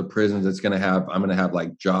to the prisons. I'm going to have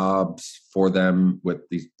like jobs for them with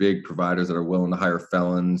these big providers that are willing to hire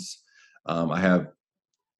felons. I'm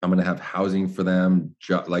going to have housing for them.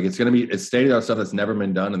 It's state-of-the-art stuff that's never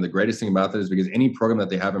been done. And the greatest thing about this is because any program that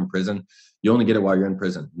they have in prison, you only get it while you're in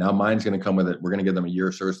prison. Now mine's going to come with it. We're going to give them a year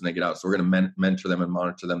of service when they get out. So we're going to mentor them and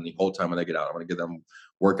monitor them the whole time when they get out. I'm going to give them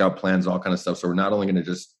workout plans, all kind of stuff. So we're not only going to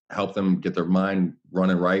just help them get their mind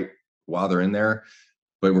running right while they're in there,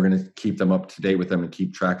 but we're going to keep them up to date with them and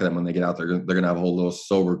keep track of them when they get out there. They're going to have a whole little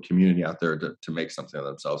sober community out there to make something of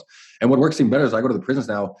themselves. And what works even better is I go to the prisons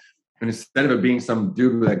now, and instead of it being some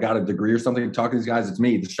dude that got a degree or something, talking to these guys, it's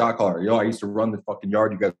me, the shot caller. I used to run the fucking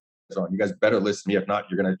yard you guys on. You guys better listen to me. If not,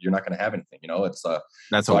 you're not gonna have anything. It's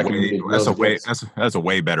that's a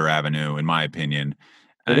way better avenue in my opinion.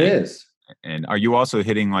 It is. And are you also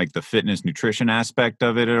hitting like the fitness nutrition aspect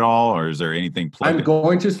of it at all, or is there anything plugged I'm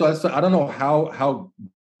going to. So I don't know how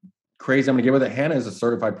crazy I'm gonna get with it. Hannah is a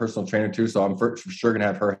certified personal trainer too, so I'm for sure gonna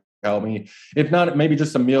have her help me. If not, maybe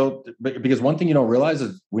just a meal, because one thing you don't realize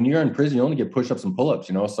is when you're in prison, you only get push-ups and pull-ups,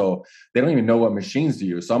 so they don't even know what machines to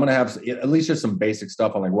use. So I'm going to have at least just some basic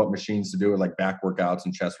stuff on like what machines to do, like back workouts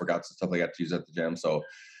and chest workouts and stuff like that to use at the gym. So,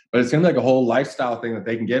 but it's going to be like a whole lifestyle thing that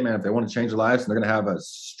they can get, man, if they want to change their lives, and they're going to have a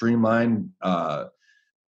streamlined,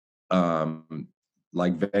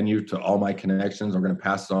 like venue to all my connections. I'm going to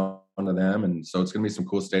pass it on to them. And so it's going to be some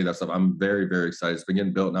cool state-of-the-art stuff. I'm very, very excited. It's been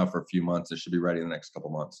getting built now for a few months. It should be ready in the next couple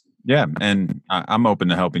months. Yeah. And I'm open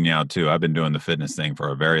to helping you out too. I've been doing the fitness thing for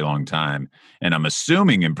a very long time. And I'm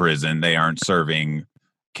assuming in prison, they aren't serving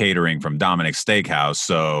catering from Dominic's Steakhouse.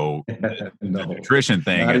 So No, the nutrition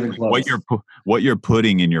thing, what you're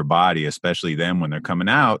putting in your body, especially them when they're coming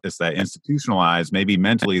out, is that institutionalized, maybe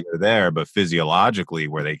mentally they're there, but physiologically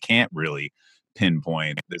where they can't really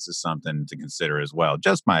pinpoint. This is something to consider as well.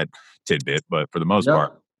 Just my tidbit, but for the most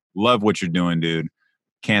part, love what you're doing, dude.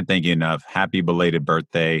 Can't thank you enough. Happy belated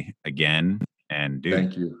birthday again. And dude,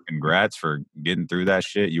 thank you. Congrats for getting through that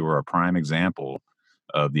shit. You were a prime example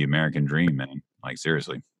of the American dream, man. Like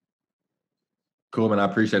seriously. Cool, man. I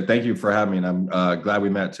appreciate it. Thank you for having me. And I'm glad we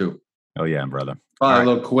met too. Oh yeah, brother. A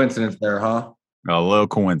little coincidence there, huh? A little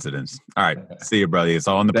coincidence. All right. See you, brother. It's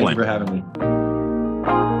all on the plane. Thank you for having me.